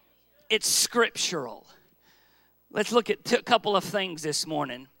 It's scriptural. Let's look at a couple of things this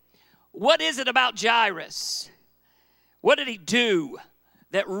morning. What is it about Jairus? What did he do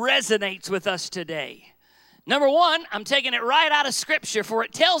that resonates with us today? Number one, I'm taking it right out of Scripture, for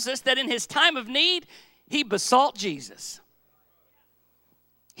it tells us that in his time of need, he besought Jesus.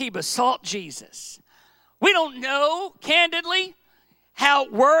 He besought Jesus. We don't know, candidly, how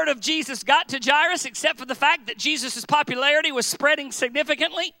word of Jesus got to Jairus, except for the fact that Jesus' popularity was spreading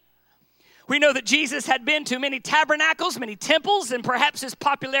significantly. We know that Jesus had been to many tabernacles, many temples, and perhaps his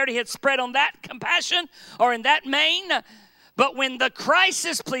popularity had spread on that compassion or in that vein. But when the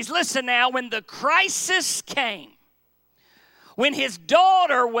crisis, please listen now, when the crisis came, when his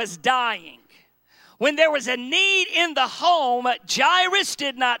daughter was dying, when there was a need in the home, Jairus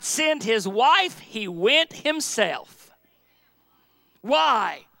did not send his wife, he went himself.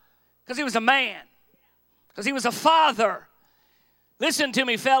 Why? Because he was a man, because he was a father. Listen to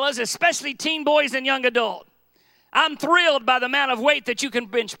me, fellas, especially teen boys and young adult. I'm thrilled by the amount of weight that you can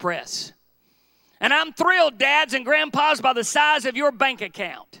bench press. And I'm thrilled, dads and grandpas, by the size of your bank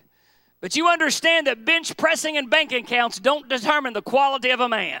account. But you understand that bench pressing and bank accounts don't determine the quality of a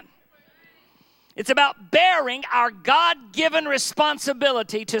man. It's about bearing our God-given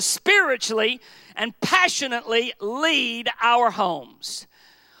responsibility to spiritually and passionately lead our homes.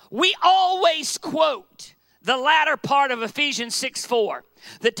 We always quote the latter part of Ephesians 6:4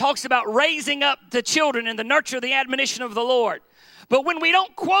 that talks about raising up the children in the nurture of the admonition of the Lord. But when we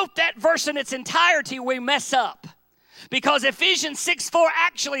don't quote that verse in its entirety, we mess up. Because Ephesians 6:4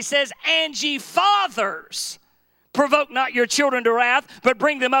 actually says, and ye fathers, provoke not your children to wrath, but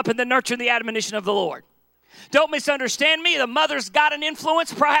bring them up in the nurture and the admonition of the Lord. Don't misunderstand me. The mother's got an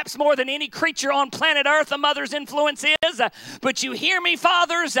influence, perhaps more than any creature on planet Earth. A mother's influence is. But you hear me,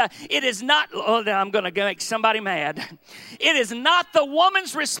 fathers? It is not, I'm going to make somebody mad. It is not the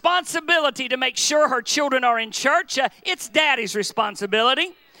woman's responsibility to make sure her children are in church. It's daddy's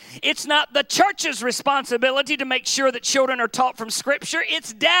responsibility. It's not the church's responsibility to make sure that children are taught from Scripture.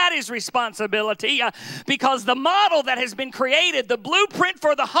 It's daddy's responsibility because the model that has been created, the blueprint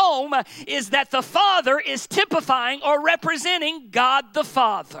for the home, is that the father is typifying or representing God the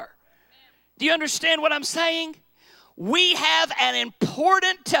Father. Do you understand what I'm saying? We have an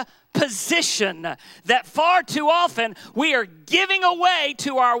important position that far too often we are giving away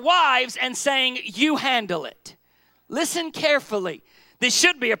to our wives and saying, you handle it. Listen carefully. This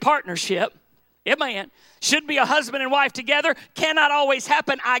should be a partnership. Amen. Should be a husband and wife together. Cannot always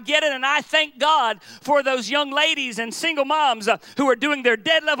happen. I get it, and I thank God for those young ladies and single moms who are doing their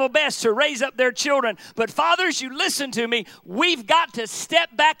dead level best to raise up their children. But fathers, you listen to me. We've got to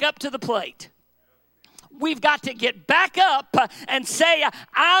step back up to the plate. We've got to get back up and say,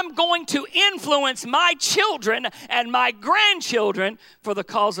 I'm going to influence my children and my grandchildren for the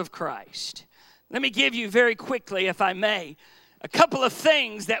cause of Christ. Let me give you very quickly, if I may, a couple of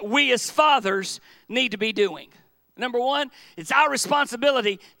things that we as fathers need to be doing. Number one, it's our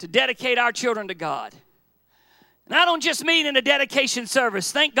responsibility to dedicate our children to God. And I don't just mean in a dedication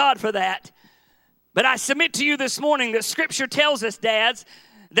service. Thank God for that. But I submit to you this morning that Scripture tells us, dads,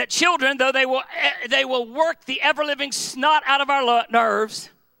 that children, though they will work the ever-living snot out of our nerves,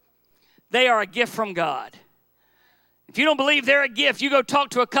 they are a gift from God. If you don't believe they're a gift, you go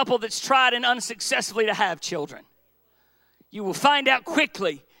talk to a couple that's tried and unsuccessfully to have children. You will find out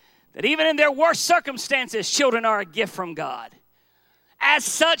quickly that even in their worst circumstances, children are a gift from God. As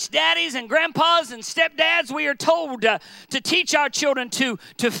such, daddies and grandpas and stepdads, we are told to teach our children to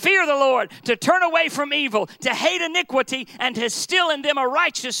fear the Lord, to turn away from evil, to hate iniquity, and to instill in them a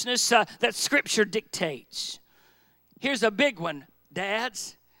righteousness that Scripture dictates. Here's a big one,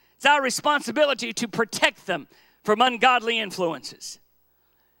 dads. It's our responsibility to protect them from ungodly influences.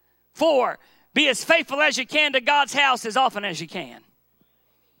 4, be as faithful as you can to God's house as often as you can.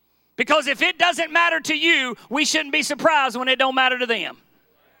 Because if it doesn't matter to you, we shouldn't be surprised when it don't matter to them.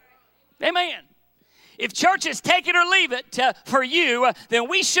 Amen. If churches take it or leave it for you, then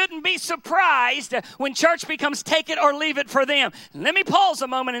we shouldn't be surprised when church becomes take it or leave it for them. Let me pause a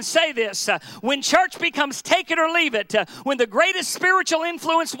moment and say this. When church becomes take it or leave it, when the greatest spiritual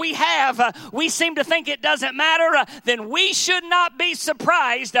influence we have, we seem to think it doesn't matter, then we should not be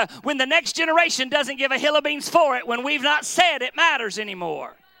surprised when the next generation doesn't give a hill of beans for it when we've not said it matters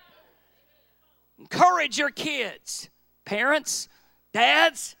anymore. Encourage your kids. Parents,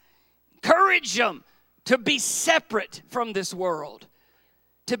 dads, encourage them to be separate from this world,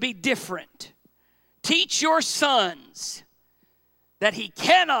 to be different. Teach your sons that he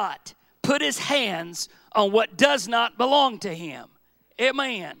cannot put his hands on what does not belong to him.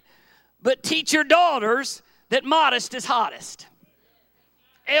 Amen. But teach your daughters that modest is hottest.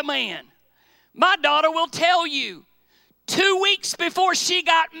 Amen. My daughter will tell you, 2 weeks before she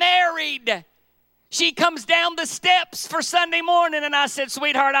got married, she comes down the steps for Sunday morning, and I said,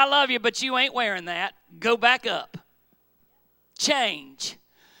 sweetheart, I love you, but you ain't wearing that. Go back up. Change.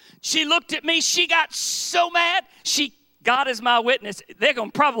 She looked at me. She got so mad. God is my witness. They're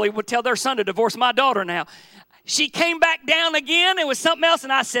going to probably tell their son to divorce my daughter now. She came back down again. It was something else,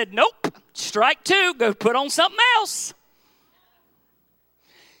 and I said, nope, strike 2. Go put on something else.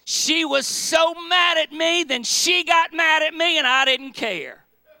 She was so mad at me, then she got mad at me, and I didn't care.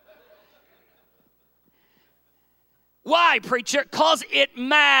 Why, preacher? Because it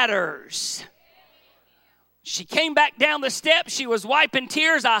matters. She came back down the steps. She was wiping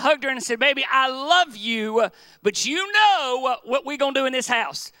tears. I hugged her and said, baby, I love you, but you know what we're going to do in this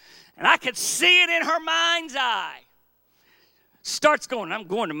house. And I could see it in her mind's eye. Starts going, I'm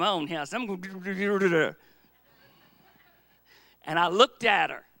going to my own house. I'm going to. And I looked at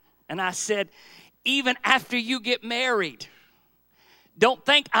her and I said, even after you get married, don't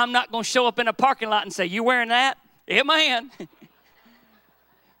think I'm not going to show up in a parking lot and say, you wearing that? Amen.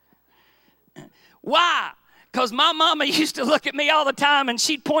 Why? Because my mama used to look at me all the time and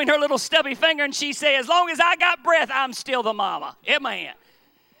she'd point her little stubby finger and she'd say, as long as I got breath, I'm still the mama. Amen.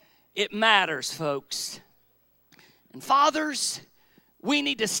 It matters, folks. And fathers, we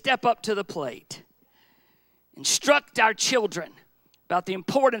need to step up to the plate. Instruct our children about the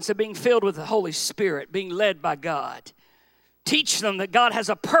importance of being filled with the Holy Spirit, being led by God. Teach them that God has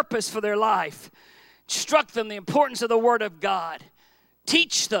a purpose for their life. Instruct them the importance of the Word of God.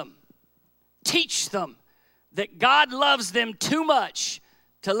 Teach them that God loves them too much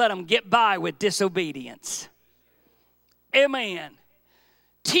to let them get by with disobedience. Amen.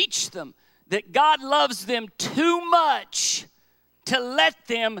 Teach them that God loves them too much to let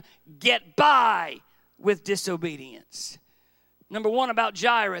them get by with disobedience. Number one, about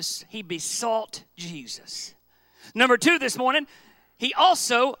Jairus, he besought Jesus. Number two this morning, he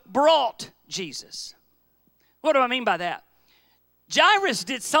also brought Jesus. What do I mean by that? Jairus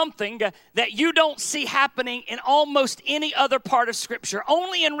did something that you don't see happening in almost any other part of Scripture.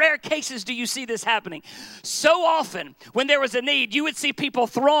 Only in rare cases do you see this happening. So often, when there was a need, you would see people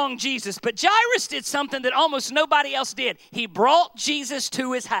throng Jesus. But Jairus did something that almost nobody else did. He brought Jesus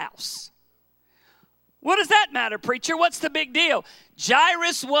to his house. What does that matter, preacher? What's the big deal?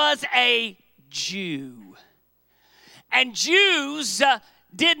 Jairus was a Jew. And Jews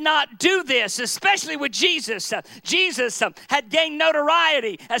did not do this, especially with Jesus. Jesus had gained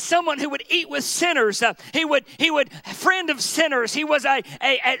notoriety as someone who would eat with sinners. He would friend of sinners. He was a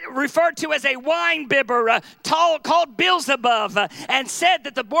referred to as a wine bibber, called Beelzebub, and said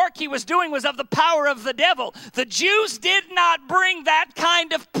that the work he was doing was of the power of the devil. The Jews did not bring that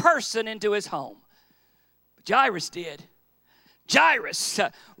kind of person into his home. But Jairus did. Jairus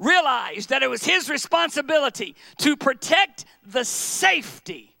realized that it was his responsibility to protect the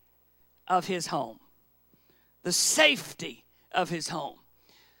safety of his home. The safety of his home.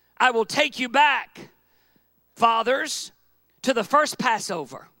 I will take you back, fathers, to the first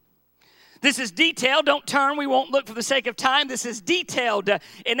Passover. This is detailed. Don't turn. We won't look for the sake of time. This is detailed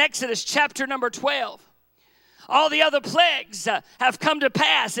in Exodus chapter number 12. All the other plagues have come to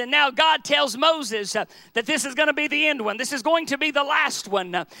pass, and now God tells Moses that this is going to be the end one. This is going to be the last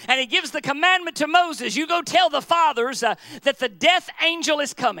one. And he gives the commandment to Moses, you go tell the fathers that the death angel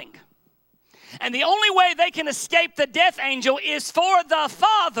is coming. And the only way they can escape the death angel is for the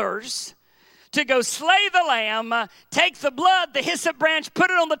fathers to go slay the lamb, take the blood, the hyssop branch,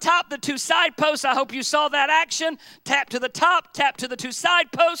 put it on the top, the two side posts. I hope you saw that action. Tap to the top, tap to the two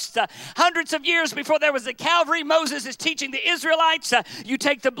side posts. Hundreds of years before there was a Calvary, Moses is teaching the Israelites, you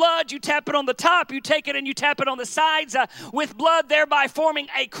take the blood, you tap it on the top, you take it and you tap it on the sides with blood, thereby forming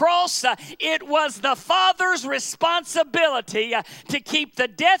a cross. It was the father's responsibility to keep the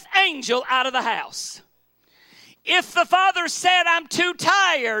death angel out of the house. If the father said, I'm too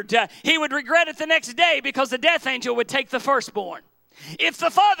tired, he would regret it the next day because the death angel would take the firstborn. If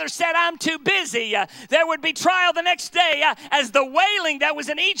the father said, I'm too busy, there would be trial the next day as the wailing that was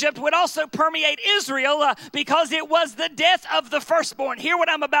in Egypt would also permeate Israel because it was the death of the firstborn. Hear what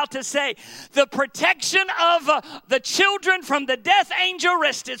I'm about to say. The protection of the children from the death angel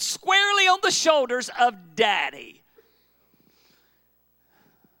rested squarely on the shoulders of Daddy.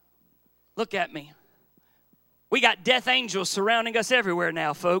 Look at me. We got death angels surrounding us everywhere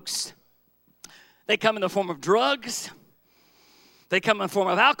now, folks. They come in the form of drugs. They come in the form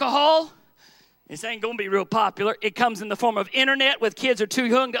of alcohol. This ain't going to be real popular. It comes in the form of internet with kids who are too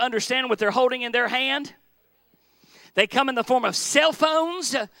young to understand what they're holding in their hand. They come in the form of cell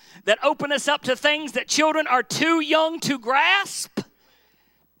phones that open us up to things that children are too young to grasp.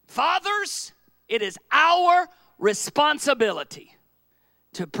 Fathers, it is our responsibility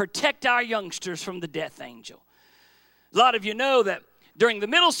to protect our youngsters from the death angel. A lot of you know that during the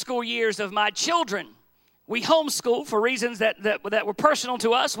middle school years of my children, we homeschooled for reasons that were personal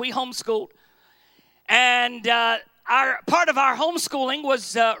to us. We homeschooled. And part of our homeschooling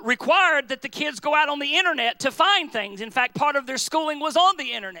was required that the kids go out on the internet to find things. In fact, part of their schooling was on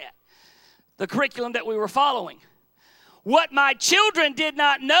the internet, the curriculum that we were following. What my children did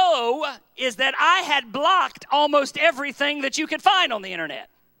not know is that I had blocked almost everything that you could find on the internet.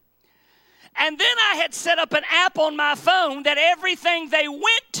 And then I had set up an app on my phone that everything they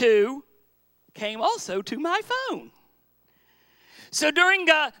went to came also to my phone. So during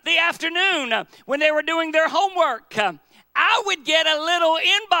the afternoon, when they were doing their homework, I would get a little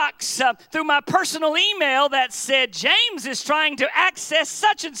inbox through my personal email that said, James is trying to access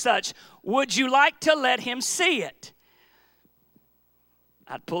such and such. Would you like to let him see it?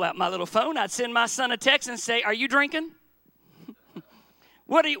 I'd pull out my little phone. I'd send my son a text and say, "Are you drinking?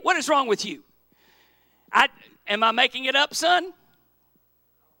 What is wrong with you? Am I making it up, son?"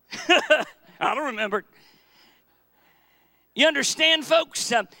 I don't remember. You understand,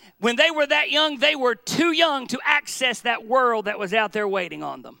 folks? When they were that young, they were too young to access that world that was out there waiting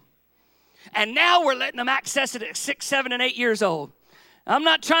on them. And now we're letting them access it at 6, 7, and 8 years old. I'm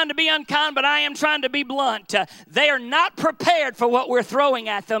not trying to be unkind, but I am trying to be blunt. They are not prepared for what we're throwing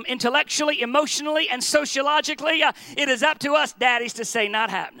at them intellectually, emotionally, and sociologically. It is up to us, daddies, to say,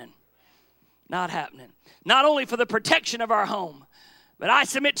 not happening. Not happening. Not only for the protection of our home, but I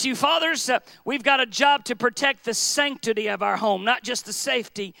submit to you, fathers, we've got a job to protect the sanctity of our home, not just the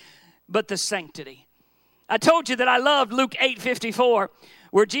safety, but the sanctity. I told you that I loved Luke 8:54,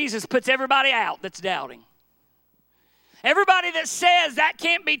 where Jesus puts everybody out that's doubting. Everybody that says that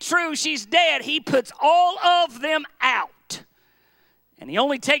can't be true, she's dead, he puts all of them out. And he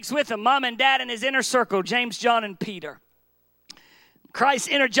only takes with him mom and dad in his inner circle, James, John, and Peter.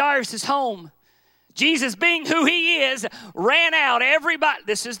 Christ entered Jairus' home. Jesus, being who he is, ran out everybody.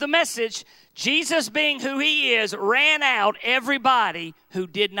 This is the message. Jesus, being who he is, ran out everybody who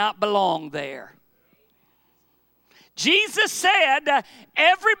did not belong there. Jesus said,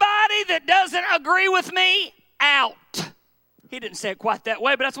 everybody that doesn't agree with me, out. He didn't say it quite that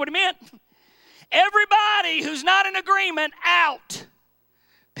way, but that's what he meant. Everybody who's not in agreement, out.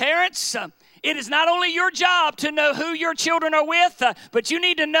 Parents, it is not only your job to know who your children are with, but you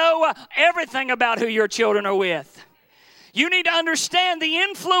need to know everything about who your children are with. You need to understand the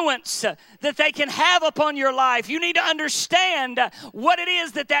influence that they can have upon your life. You need to understand what it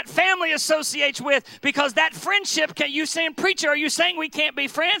is that family associates with, because that friendship, you saying, "Preacher, are you saying we can't be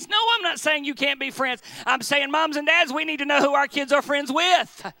friends?" No, I'm not saying you can't be friends. I'm saying, moms and dads, we need to know who our kids are friends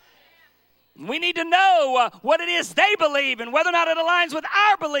with. We need to know what it is they believe and whether or not it aligns with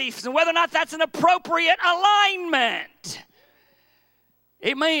our beliefs and whether or not that's an appropriate alignment.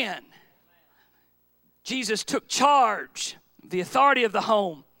 Amen. Jesus took charge of the authority of the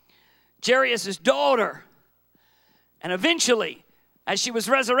home, Jairus' daughter. And eventually, as she was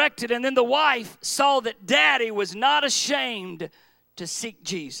resurrected, and then the wife saw that daddy was not ashamed to seek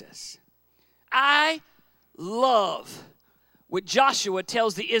Jesus. I love what Joshua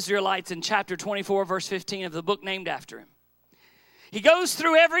tells the Israelites in chapter 24, verse 15 of the book named after him. He goes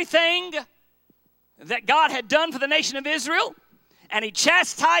through everything that God had done for the nation of Israel, and he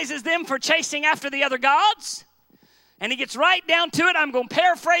chastises them for chasing after the other gods. And he gets right down to it. I'm going to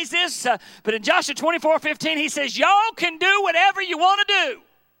paraphrase this, but in Joshua 24:15, he says, y'all can do whatever you want to do,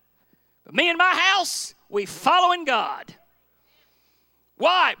 but me and my house, we following God.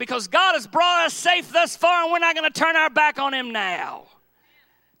 Why? Because God has brought us safe thus far, and we're not going to turn our back on him now.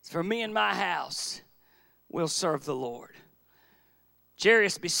 It's for me and my house, we'll serve the Lord.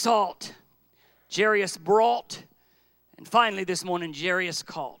 Jairus besought, Jairus brought, and finally this morning, Jairus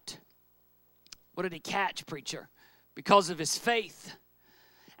caught. What did he catch, preacher? Because of his faith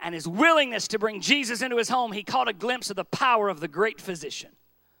and his willingness to bring Jesus into his home, he caught a glimpse of the power of the great physician.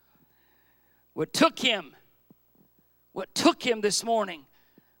 What took him this morning,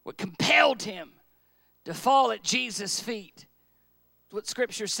 what compelled him to fall at Jesus' feet, what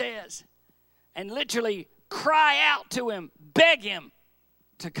Scripture says, and literally cry out to him, beg him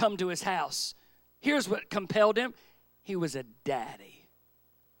to come to his house. Here's what compelled him. He was a daddy.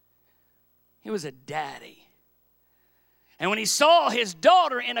 He was a daddy. And when he saw his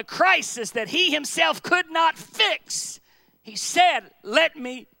daughter in a crisis that he himself could not fix, he said, let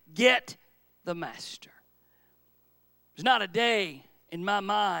me get the master. There's not a day in my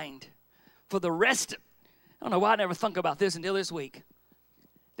mind for the rest of, I don't know why I never thought about this until this week.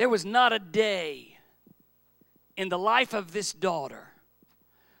 There was not a day in the life of this daughter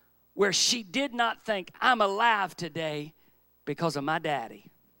where she did not think, I'm alive today because of my daddy.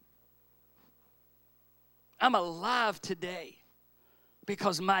 I'm alive today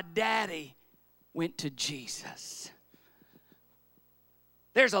because my daddy went to Jesus.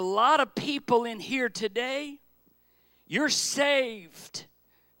 There's a lot of people in here today. You're saved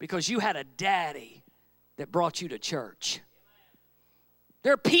because you had a daddy that brought you to church.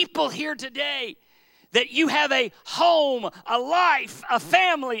 There are people here today that you have a home, a life, a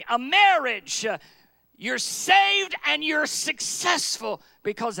family, a marriage. You're saved and you're successful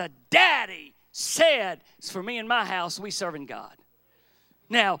because a daddy said, it's for me and my house, we serving God.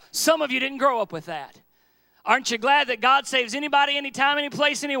 Now, some of you didn't grow up with that. Aren't you glad that God saves anybody, anytime, any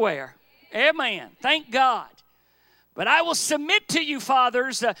place, anywhere? Amen. Thank God. But I will submit to you,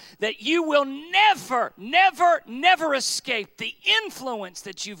 fathers, that you will never, never, never escape the influence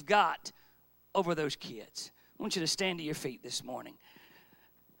that you've got over those kids. I want you to stand to your feet this morning.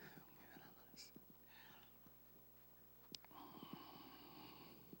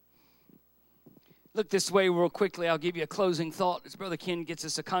 Look this way real quickly. I'll give you a closing thought as Brother Ken gets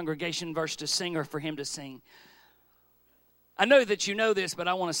us a congregation verse to sing or for him to sing. I know that you know this, but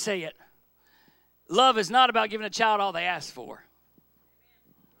I want to say it. Love is not about giving a child all they ask for.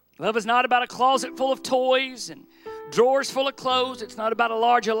 Love is not about a closet full of toys and drawers full of clothes. It's not about a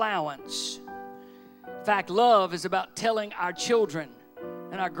large allowance. In fact, love is about telling our children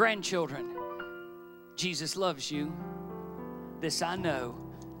and our grandchildren, Jesus loves you. This I know,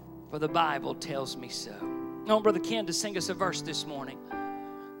 for the Bible tells me so. I want Brother Ken to sing us a verse this morning.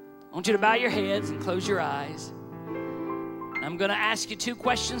 I want you to bow your heads and close your eyes. I'm going to ask you 2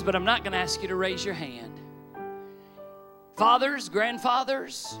 questions, but I'm not going to ask you to raise your hand. Fathers,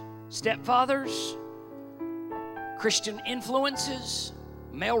 grandfathers, stepfathers, Christian influences,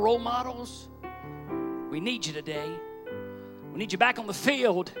 male role models, we need you today. We need you back on the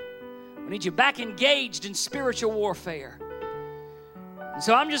field. We need you back engaged in spiritual warfare. And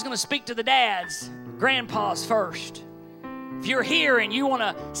so I'm just going to speak to the dads, grandpas first. If you're here and you want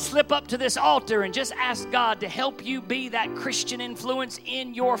to slip up to this altar and just ask God to help you be that Christian influence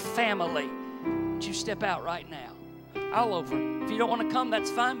in your family, would you step out right now? All over. If you don't want to come,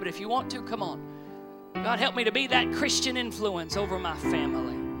 that's fine, but if you want to, come on. God, help me to be that Christian influence over my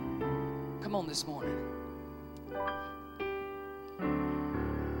family. Come on this morning.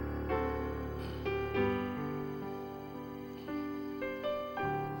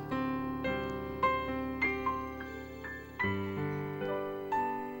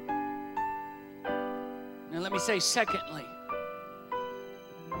 And let me say, secondly,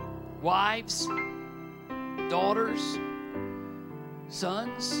 wives, daughters,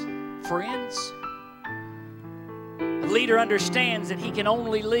 sons, friends. A leader understands that he can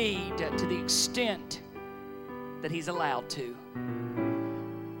only lead to the extent that he's allowed to.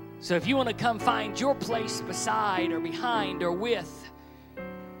 So if you want to come find your place beside or behind or with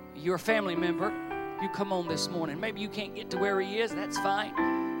your family member, you come on this morning. Maybe you can't get to where he is. That's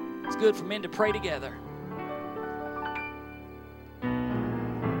fine. It's good for men to pray together.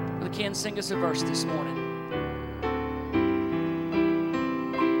 Brother Ken, sing us a verse this morning.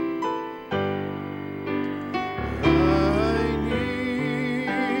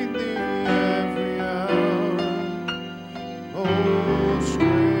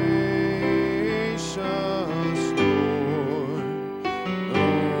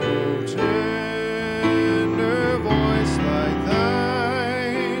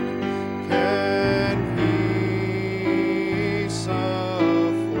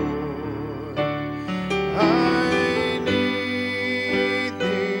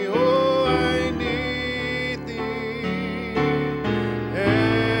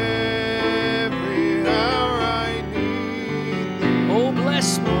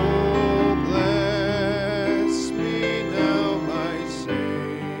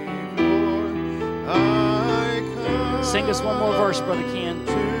 Sing us one more verse, Brother Ken.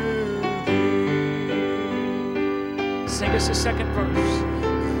 Sing us a second verse.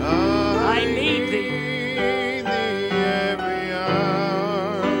 I need thee. Every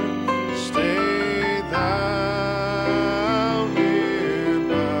hour, stay thou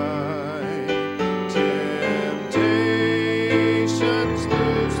nearby. Temptations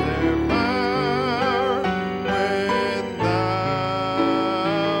lose their power when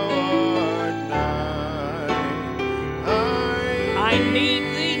thou art nigh. I need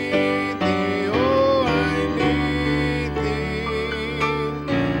thee. Oh, I need thee.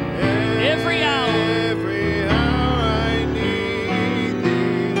 Every hour. Every hour I need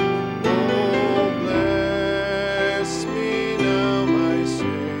thee. Oh, bless me now, my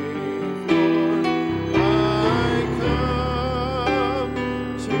Savior. I come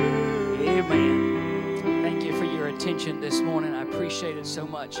to Amen. Thank you for your attention this morning. I appreciate it so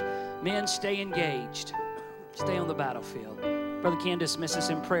much. Men, stay engaged. Stay on the battlefield. Brother Ken, dismiss us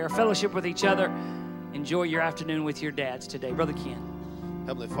in prayer. Fellowship with each other. Enjoy your afternoon with your dads today. Brother Ken.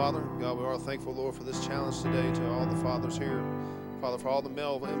 Heavenly Father, God, we are thankful, Lord, for this challenge today to all the fathers here. Father, for all the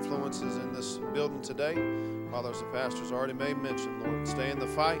male influences in this building today. Father, as the pastor's already made mention, Lord, stay in the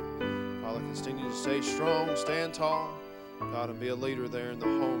fight. Father, continue to stay strong, stand tall, God, and be a leader there in the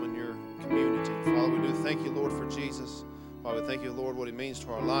home and your community. Father, we do thank you, Lord, for Jesus. Father, we thank you, Lord, what he means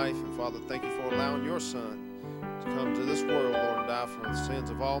to our life. And Father, thank you for allowing your Son to come to this world, Lord, and die for the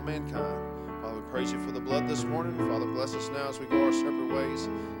sins of all mankind. Father, we praise you for the blood this morning. Father, bless us now as we go our separate ways.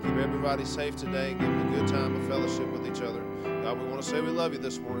 Keep everybody safe today. Give them a good time of fellowship with each other. God, we want to say we love you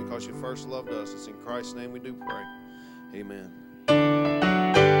this morning because you first loved us. It's in Christ's name we do pray. Amen.